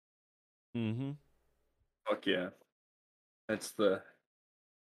 Mm-hmm. Fuck yeah. That's the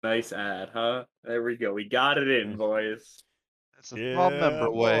nice ad, huh? There we go. We got it in, boys. That's a small Yeah,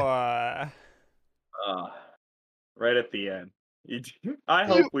 member way. boy. Right at the end. I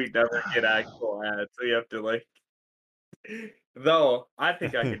hope we never get actual ads. So you have to like. Though I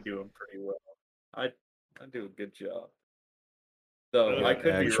think I could do them pretty well. I do a good job. Though Yeah, I could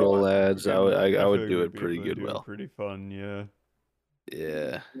be actual wrong. ads. I would feel would like do we'd it be pretty able to good. do it Well, pretty fun, yeah.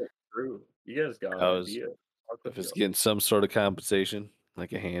 yeah. True. You guys got I an was- idea. If it's getting some sort of compensation,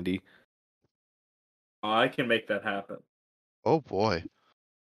 like a handy. I can make that happen. Oh boy.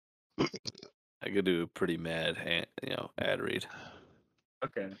 I could do a pretty mad, ad read.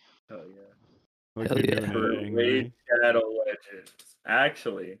 Okay. Hell yeah. Like Hell you're yeah. doing it For Raid angry. Shadow Legends.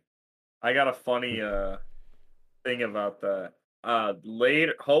 Actually, I got a funny thing about that.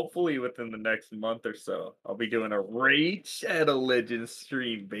 Later, hopefully within the next month or so, I'll be doing a Raid Shadow Legends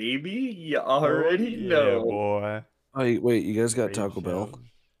stream, baby. You already yeah, know. boy. Oh, wait, you guys got Raid Taco Bell? Shadows.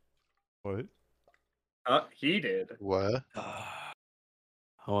 What? He did. What? I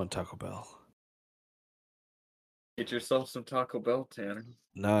want Taco Bell. Get yourself some Taco Bell, Tanner.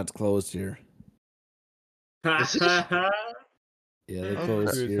 No, it's closed here. Is it? Yeah, they Oh,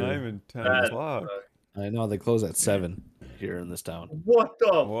 close Dude, it's not here. even 10 That o'clock. I know they close at 7 here in this town. What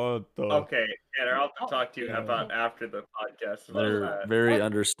the? What the? Okay, Tanner, I'll have to talk to you about after the podcast about They're that. very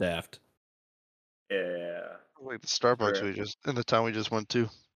understaffed. Yeah, Like the Starbucks Sure. in the town we just went to.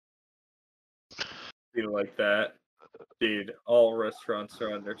 feel like that, dude. All restaurants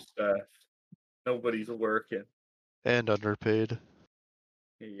are understaffed. Nobody's working. And underpaid.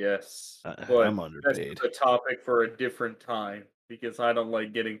 Yes, I'm but that's underpaid. a topic for a different time because I don't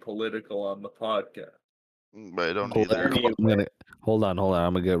like getting political on the podcast. I don't Hold either. on, Anyway. hold on.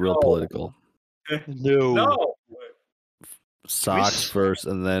 I'm gonna get real No. political. No. No. Socks first,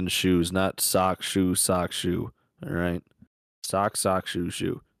 and then shoes. Not sock, shoe, sock, shoe. All right. Sock, sock, shoe,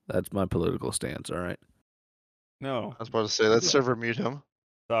 shoe. That's my political stance. All right. No. I was about to say, let's server mute him.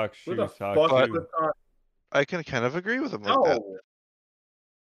 Sock Who the shoe, sock fuck But- shoe. puts on? I can kind of agree with him like that. No.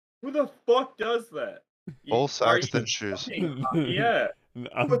 Who the fuck does that? All Are socks, you then shoes. fucking- yeah.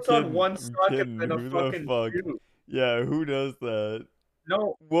 I'm Puts on kidding, one I'm sock and kidding. then a Who fucking the fuck? shoe. Yeah, who does that?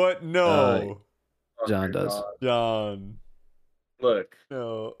 No. What? No. John fucker, does. dog. John. Look.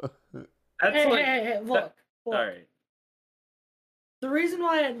 No. That's Hey, like. hey, look. Sorry. The reason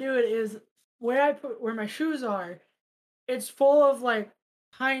why I didn't do it is where my shoes are, it's full of like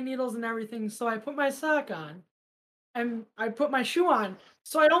pine needles and everything. So I put my sock on, and I put my shoe on,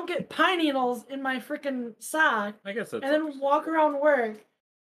 so I don't get pine needles in my freaking sock, I guess that's. and then walk around work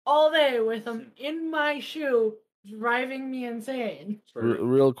all day with them in my shoe, driving me insane.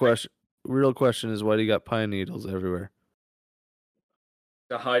 Real question is, why do you got pine needles everywhere?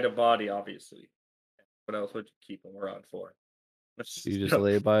 To hide a body, obviously. What else would you keep them around for? You just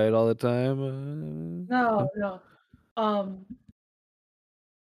lay by it all the time? No.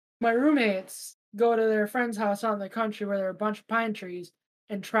 My roommates go to their friend's house out in the country where there are a bunch of pine trees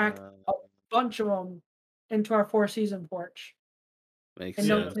and track a bunch of them into our 4-season porch Makes and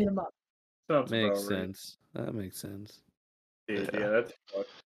sense. don't clean them up. Sounds Makes about right. sense. That makes sense. Dude, Yeah. yeah, that's fucked.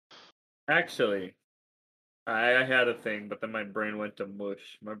 Actually, I had a thing, but then my brain went to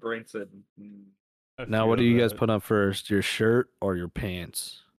mush. My brain said, I Now, what do feel you guys that. put on first? Your shirt or your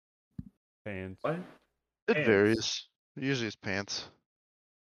pants? Pants. "What?" It Pants. varies. Usually it's pants.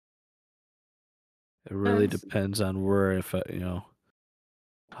 It really Pants. depends on where, if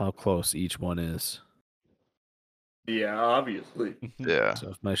how close each one is. Yeah, obviously. Yeah. So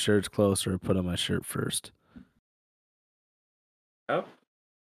if my shirt's closer, I put on my shirt first. Yep.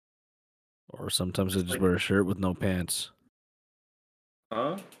 Or sometimes I just Like- wear a shirt with no pants.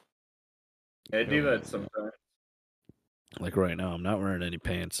 Huh? I do that sometimes. Like right now, I'm not wearing any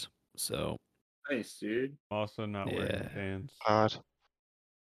pants. So Nice, dude. Also not wearing Yeah. pants. Odd.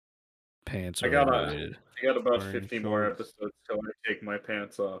 pants I are gotta- overrated. I got about Wearing 50 more shorts. episodes till I take my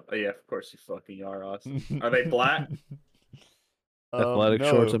pants off. Oh, yeah, of course you fucking are, Austin. Are they black? Athletic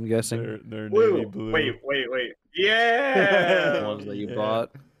shorts, I'm guessing? They're Blue. navy blue. Wait. Yeah. The ones that you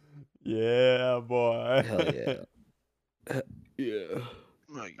bought? Yeah, boy. Hell yeah. Yeah.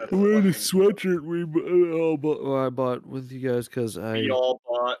 My That's God. I'm wearing a fucking- sweatshirt I bought with you guys because We I. all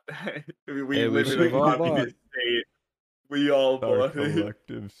bought. we Hey, we live in should've a all communist state. We all Our bought it.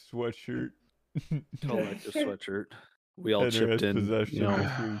 collective sweatshirt. Collective sweatshirt. We all Henry chipped has in, possession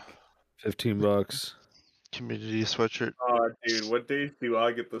this week. $15. Community sweatshirt. Oh, dude, what days do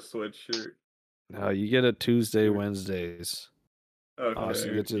I get the sweatshirt? You get it Tuesday, Wednesdays. Okay.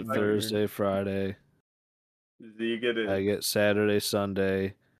 Austin gets it Weird. Thursday, Friday. Do you get it? I get Saturday,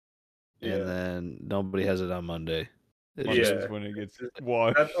 Sunday, Yeah. and then nobody has it on Monday. It's Monday's just- Yeah. when it gets That's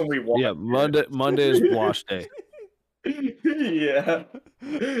washed. That's when we watch. yeah, Monday is wash day. Yeah.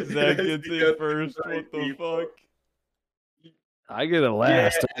 Zach gets Because it first. it's What the people. fuck? I get it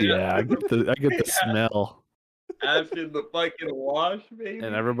last. Yeah. I get the Yeah. smell, After the fucking wash, baby.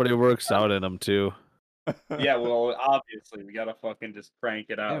 and everybody works out in them too. Yeah, well, obviously we gotta fucking just crank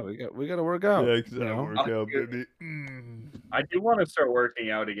it Yeah, out. we got to work out. Yeah, 'cause you I know? work Oh, out, dude. baby. I do want to start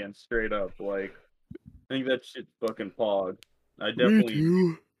working out again, straight up. Like, I think that shit's fucking pog. I definitely. Me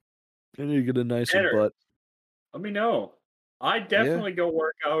too. I need to get a nicer Tanner. butt. Let me know. I definitely go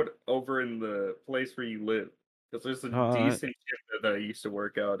work out over in the place where you live because there's a Alright. decent gym that I used to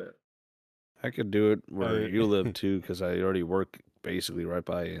work out at. I could do it where I- you live too, because I already work basically right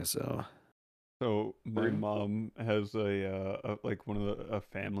by you. So So my Really? mom has a like one of a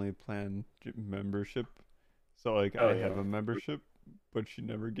family plan membership. So like Oh, I have yeah. a membership, but she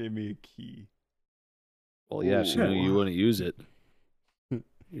never gave me a key. well, yeah, she knew you wouldn't use it. He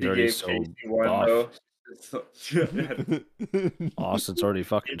You're already gave so Casey one buff. though. Austin's already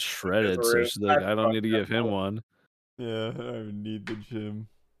fucking It's shredded, so rude. she's like, That's I don't need to fucked give him up. one. Yeah, I need the gym.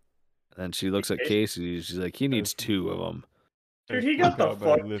 And then she looks at Casey- Casey. She's like, he needs That's- 2 of them. I Dude, just he got work the out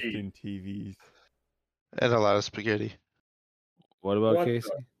by fuck lifting TVs. And a lot of spaghetti. What about What the- Casey?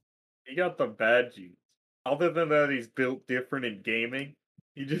 He got the bad genes. Other than that, he's built different in gaming.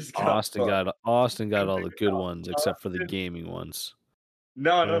 He just got Austin fucked. got all the good ones except for the Austin- gaming ones.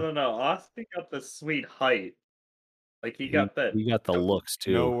 No. Yeah. Austin got the sweet height. Like he got that. He got the looks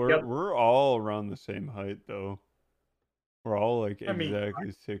too. No, Yep. we're all around the same height though. We're all like I mean,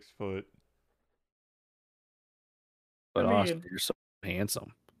 exactly 6 foot. But Austin, mean, you're so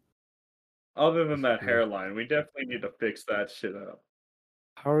handsome. other than that Disagree. hairline, we definitely need to fix that shit up.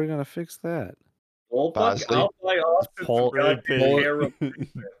 How are we gonna fix that? Well, fuck, Bosley? I'll buy Austin some Pull- Spray goddamn paint. hair.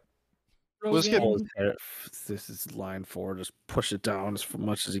 Let's get Pull Roseanne. his hair. This is line 4. Just push it down as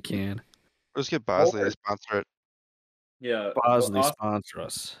much as you can. Let's get Bosley Or- to sponsor it. Yeah, Bosley, Austin, sponsor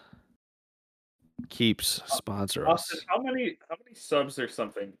us. Keeps sponsor Austin, us. how many subs or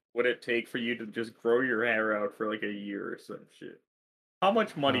something would it take for you to just grow your hair out for like a year or some shit? How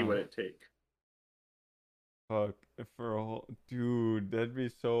much money would it take? Fuck, for a whole dude, that'd be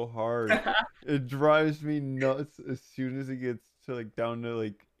so hard. It drives me nuts as soon as it gets to like down to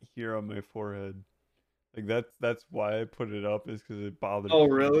like here on my forehead. Like that's why I put it up, is because it bothers Oh,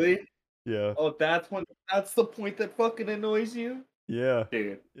 me. really? Yeah. Oh, that's the point that fucking annoys you? Yeah.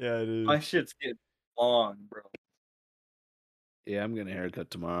 Dude, Yeah, it is. my shit's getting long, bro. Yeah, I'm getting a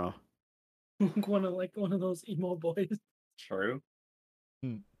haircut tomorrow. one of those emo boys. True.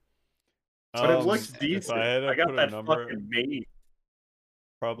 Hmm. But it looks If decent. I had to I got put a that number, fucking made.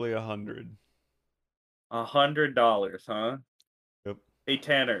 probably 100. $100, huh? Yep. Hey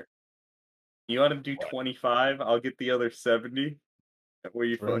Tanner, you want to do 25? I'll get the other 70. Where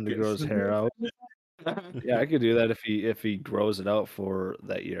you For him to fucking grow his hair out. Yeah, I could do that if he grows it out for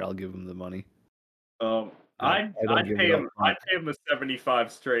that year. I'll give him the money. I'd don't give pay it up him. front. I'd pay him the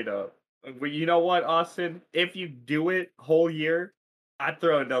 75 straight up. But you know what, Austin? If you do it whole year, I'd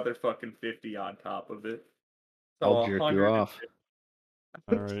throw another fucking 50 on top of it. So I'll jerk you off.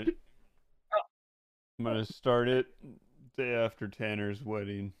 All right. I'm gonna start it day after Tanner's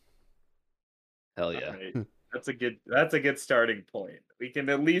wedding. Hell yeah. Alright. That's a good starting point. We can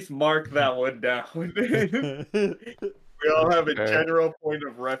at least mark that one down. We all have a Fair. general point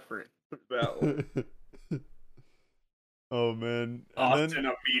of reference for that one. Oh man. And Austin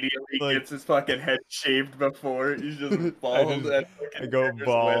then immediately like- gets his fucking head shaved before he's just bald at I fucking go Tanner's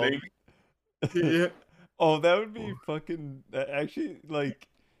bald. wedding. Yeah. Oh, that would be fucking actually like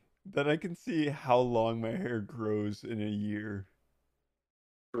that. I can see how long my hair grows in a year.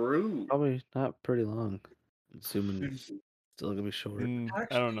 True. Probably not pretty long. Assuming it's still gonna be short.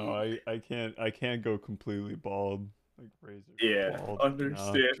 I don't know. I can't go completely bald. Like razor Yeah, bald.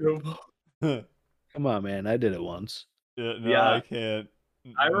 understandable. Nah. Come on, man. I did it once. Yeah, no, Yeah. I can't.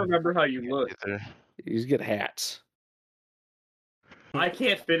 I remember how you look. Either. You just get hats. I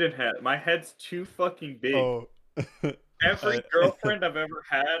can't fit in hat. My head's too fucking big. Oh. Every girlfriend I've ever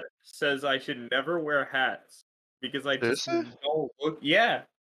had says I should never wear hats because I just Seriously? don't look. Yeah.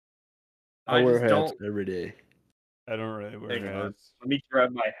 I wear just hats don't. every day. I don't really wear Hang on. hats. Let me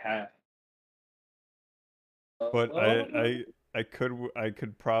grab my hat. But I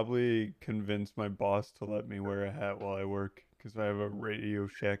could probably convince my boss to let me wear a hat while I work because I have a Radio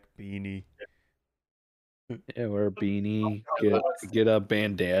Shack beanie. Yeah, wear a beanie. Get a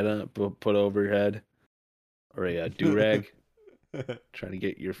bandana put over your head, or a do rag. trying to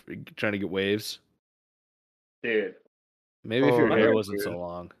get waves. Dude. Maybe if your Oh, hair yeah, wasn't so dude.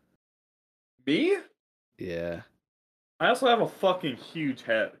 long. Me? Yeah. I also have a fucking huge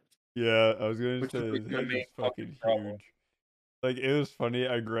head. Yeah, I was gonna Which say is his my head main is fucking fucking problem. huge. Like it was funny.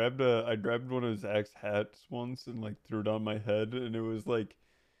 I grabbed one of Zach's hats once and like threw it on my head, and it was like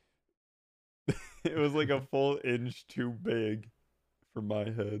it was like a full inch too big for my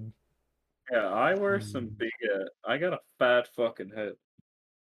head. Yeah, I wear some big. I got a fat fucking head,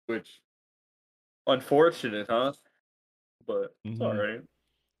 which unfortunate, huh? But it's Mhm. alright.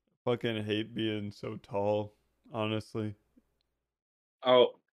 Fucking hate being so tall, honestly.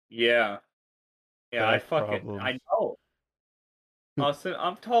 Oh yeah, yeah. I Back I problems. know. Austin,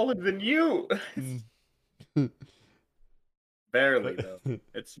 I'm taller than you. Barely though.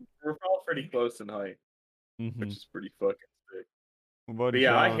 We're all pretty close in height, which Mhm. is pretty fucking sick. What about But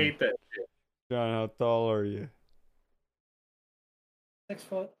yeah, I John? hate that shit. John, how tall are you? 6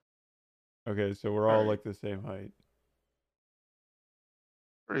 foot. Okay, so we're all Alright. like the same height.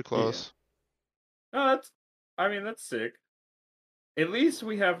 Pretty close. No, that's sick. At least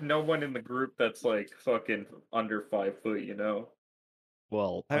we have no one in the group that's like fucking under 5 foot, you know?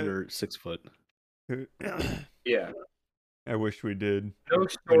 Well, I- under 6 foot. Yeah. I wish we did. No We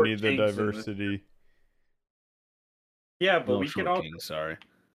short need the kinks in this. diversity. Yeah, but No we can short also king, sorry.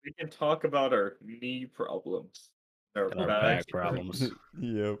 we can talk about our knee problems. And our back problems.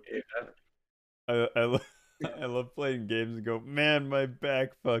 Yep. Yeah. I love playing games and go, man, my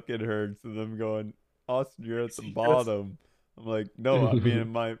back fucking hurts, and them going, Austin, you're at the See, bottom. I'm like, no, I mean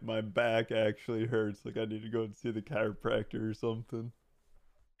my back actually hurts. Like I need to go and see the chiropractor or something.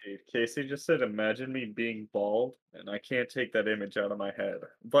 Dude, Casey just said, "Imagine me being bald," and I can't take that image out of my head.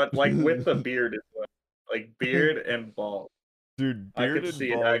 But like with the beard as well, like beard and bald. Dude, I could bearded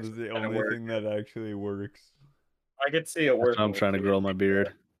see it bald is actually the kind of only work. thing that actually works. I could see it That's why working. I'm with trying to you. grow my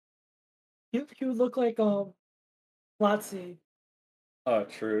beard. You would look like Platzi. Oh,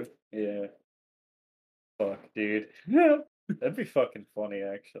 true. Yeah. Fuck, dude. That'd be fucking funny,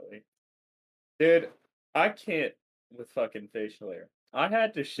 actually. Dude, I can't with fucking facial hair. I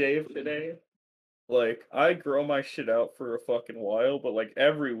had to shave today. Like, I grow my shit out for a fucking while, but like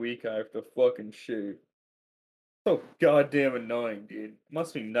every week I have to fucking shave. So goddamn annoying, dude.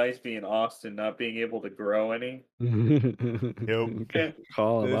 Must be nice being Austin, not being able to grow any. Yep.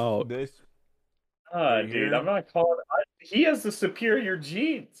 Call him out. This Ah, right dude, I'm here. not calling. He has the superior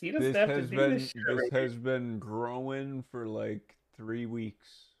genes. He doesn't This have to has do this been shit this every week. has been growing for like 3 weeks.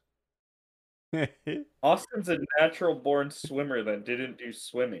 Austin's a natural born swimmer that didn't do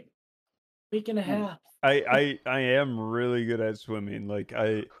swimming. Week and a half. I am really good at swimming. Like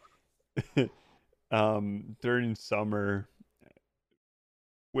I during summer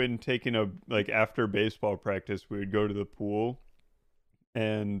when taking a like after baseball practice we would go to the pool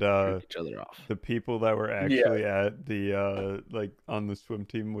and Rip each other off. the people that were Yeah. actually at the like on the swim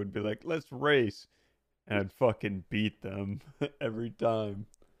team would be like, "Let's race." And I'd fucking beat them every time.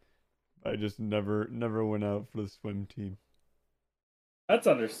 I just never went out for the swim team. That's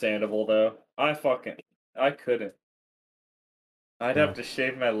understandable though. I couldn't. I'd Yeah. have to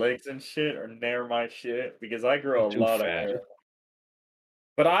shave my legs and shit or nair my shit because I grow a Too lot of fat. hair.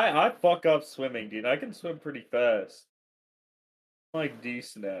 But I fuck up swimming, dude. I can swim pretty fast. I'm like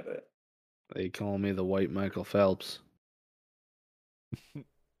decent at it. They call me the White Michael Phelps.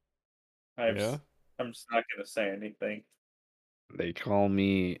 Yeah. I'm just not gonna say anything. They call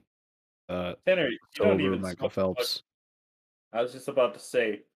me Tanner, you don't sober even Michael smoke. Phelps. I was just about to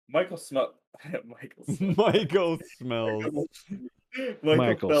say Michael smell. Michael smell. Michael smells. Phelps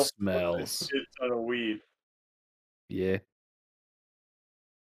Michael smokes a smells. shit ton of weed. Yeah.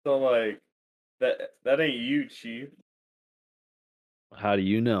 So like that ain't you, Chief. How do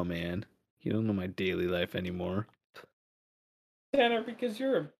you know, man? You don't know my daily life anymore. Tanner, because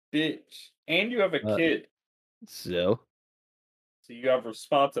you're a bitch. And you have a Uh, kid. So So you have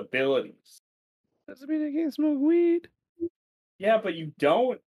responsibilities. doesn't mean I can't smoke weed. Yeah, but you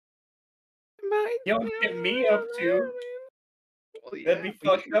don't. You don't get me up to. Well, yeah, That'd be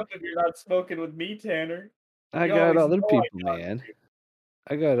but fucked up if you're not smoking with me, Tanner. I You got always other know people, I got man. you.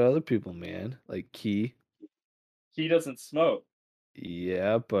 I got other people, man. Like Key. He doesn't smoke.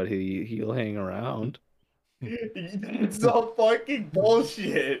 Yeah, but he'll hang around. It's all fucking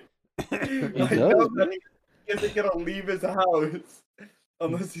bullshit. He I does, know man. that he isn't gonna leave his house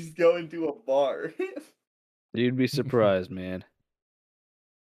unless he's going to a bar. You'd be surprised, man.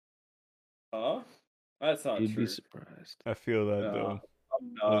 Huh? That's not You'd true. be surprised. I feel that No, though.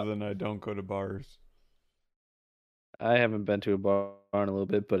 I'm Other not. than I don't go to bars. I haven't been to a bar in a little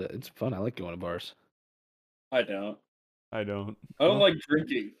bit, but it's fun. I like going to bars. I don't. I don't. I don't Well, like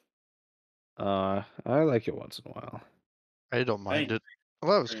drinking. I like it once in a while. I don't I ain't mind it.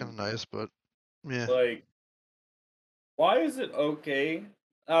 Well, that was drinking. kind of nice, but yeah. Like, why is it okay?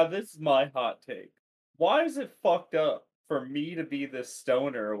 This is my hot take. Why is it fucked up for me to be this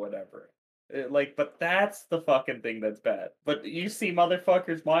stoner or whatever? But that's the fucking thing that's bad. But you see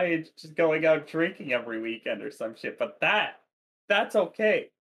motherfuckers my age just going out drinking every weekend or some shit. But that's okay.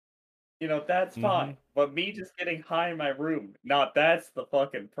 You know, that's fine. But me just getting high in my room, that's the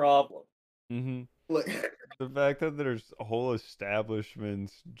fucking problem. Mm-hmm. Like, The fact that there's whole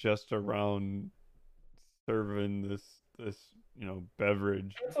establishments just around serving this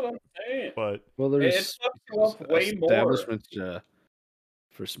beverage, that's what I'm saying. but Well, It there's fucks you up way more. establishments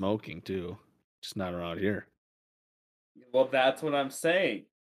for smoking too. Just not around here. Well, that's what I'm saying.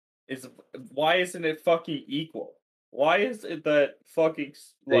 Is why isn't it fucking equal? Why is it that fucking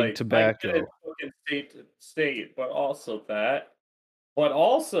Big I get tobacco. it fucking state to state, but also that, but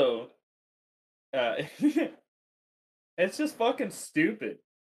also, it's just fucking stupid.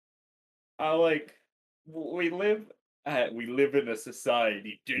 We live in a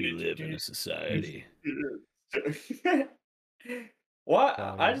society. We live in a society. What?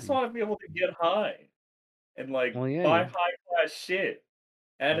 I just want to be able to get high and like Well, yeah, buy yeah. high class shit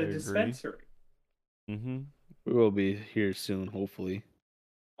at I a agree. dispensary. Mm-hmm. We will be here soon, hopefully.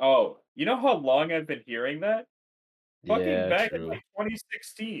 Oh, you know how long I've been hearing that? Fucking Yeah, back in true. like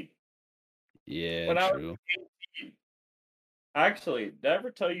 2016 Yeah, when I was true. 18. Actually, did I ever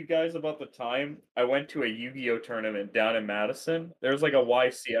tell you guys about the time I went to a Yu-Gi-Oh tournament down in Madison? There's like a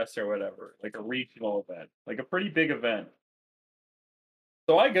YCS or whatever, like a regional event, like a pretty big event.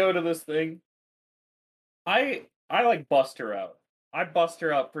 So I go to this thing. I like bust her out. I bust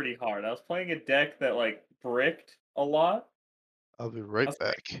her out pretty hard. I was playing a deck that like bricked a lot. I'll be I right was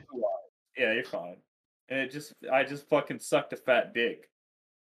back. playing blue eyes. Yeah, you're fine. And I just fucking sucked a fat dick.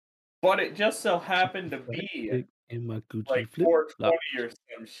 But it just so happened to be in my Gucci like flip 420 or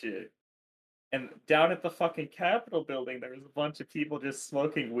some shit. And down at the fucking Capitol building, there was a bunch of people just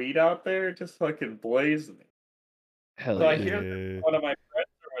smoking weed out there, just fucking blazing it. Hell So I yeah. hear Yeah. one of my friends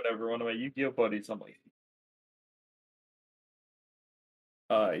or whatever, one of my Yu-Gi-Oh buddies, I'm like,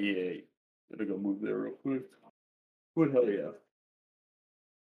 yeah, gotta go move there real quick. What hell yeah.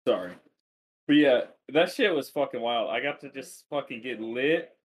 Sorry. But yeah, that shit was fucking wild. I got to just fucking get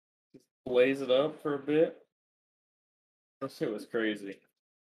lit, just blaze it up for a bit. That shit was crazy.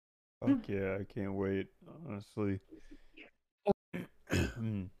 Fuck yeah, I can't wait, honestly.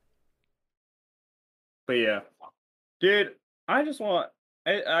 But yeah, dude, I just want.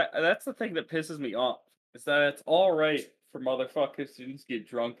 That's the thing that pisses me off is that it's all right for motherfuckers to just get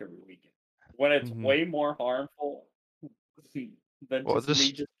drunk every weekend when it's Mhm. way more harmful than Well, just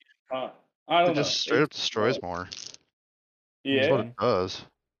me just getting caught. I it don't know. just straight up It's destroys more. That's what yeah. it does.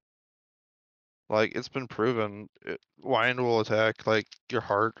 Like it's been proven, wine will attack like your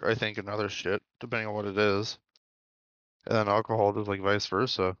heart, I think, and other shit, depending on what it is. And then alcohol does like vice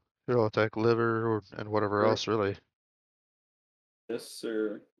versa. It'll attack liver and whatever Sure. else, really. Yes,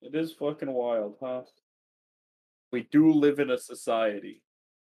 sir. It is fucking wild, huh? We do live in a society,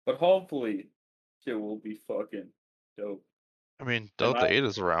 but hopefully, shit will be fucking dope. I mean, And Delta 8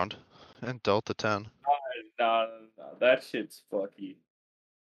 is around, and Delta 10. nah, that shit's fucky.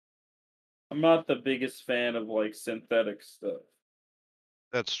 I'm not the biggest fan of like synthetic stuff.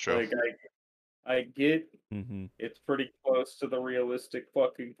 That's true. Like I get Mhm. it's pretty close to the realistic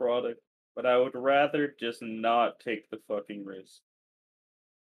fucking product, but I would rather just not take the fucking risk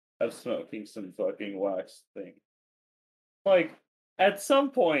of smoking some fucking wax thing. Like at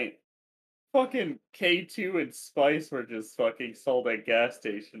some point, fucking K2 and Spice were just fucking sold at gas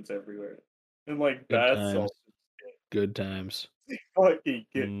stations everywhere. And like Good bath times. salts. Good times. Fucking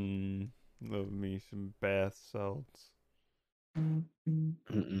get Love me some bath salts.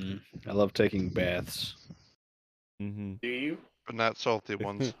 Mm-mm. I love taking baths. Mhm. do you? But not salty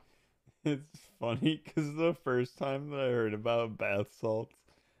ones. It's funny because the first time that I heard about bath salts,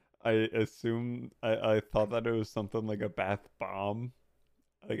 I thought that it was something like a bath bomb.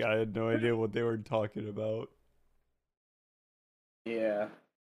 Like I had no idea what they were talking about. Yeah.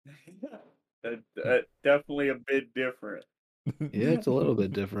 Definitely a bit different. Yeah, it's a little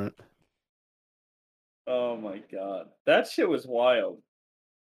bit different. Oh my god. That shit was wild.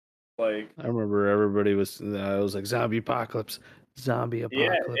 Like, I remember everybody was like zombie apocalypse, zombie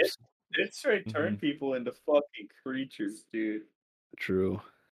yeah, apocalypse. it straight turned Mhm. people into fucking creatures, dude. True.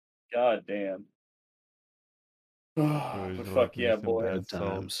 God damn. Always But love fuck me yeah, some boy. bath Good salts.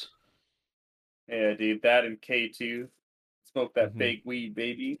 times. Yeah, dude, that and K2. Smoke that Mhm. fake weed,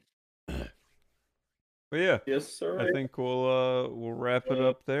 baby. But yeah, Yes, sir. I think we'll wrap it Uh,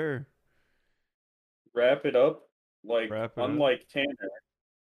 up there. wrap it up. Like, Wrap it up. unlike Tanner,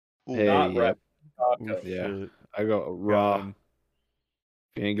 Ooh, Hey, not yep. wrap Oh taco. Yeah. shit. I go raw. God.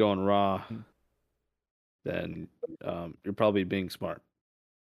 If you ain't going raw, Mm. then you're probably being smart.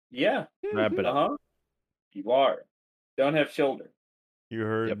 Yeah. Wrap it up. Uh-huh. You are. Don't have shoulder. You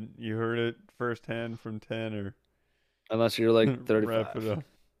Yep. heard it firsthand from Tanner. Unless you're like Wrap it 35. up.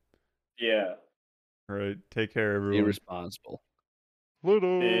 Yeah. All right. Take care, Be everyone. responsible. Did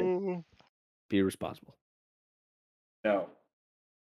Little. Be responsible. no.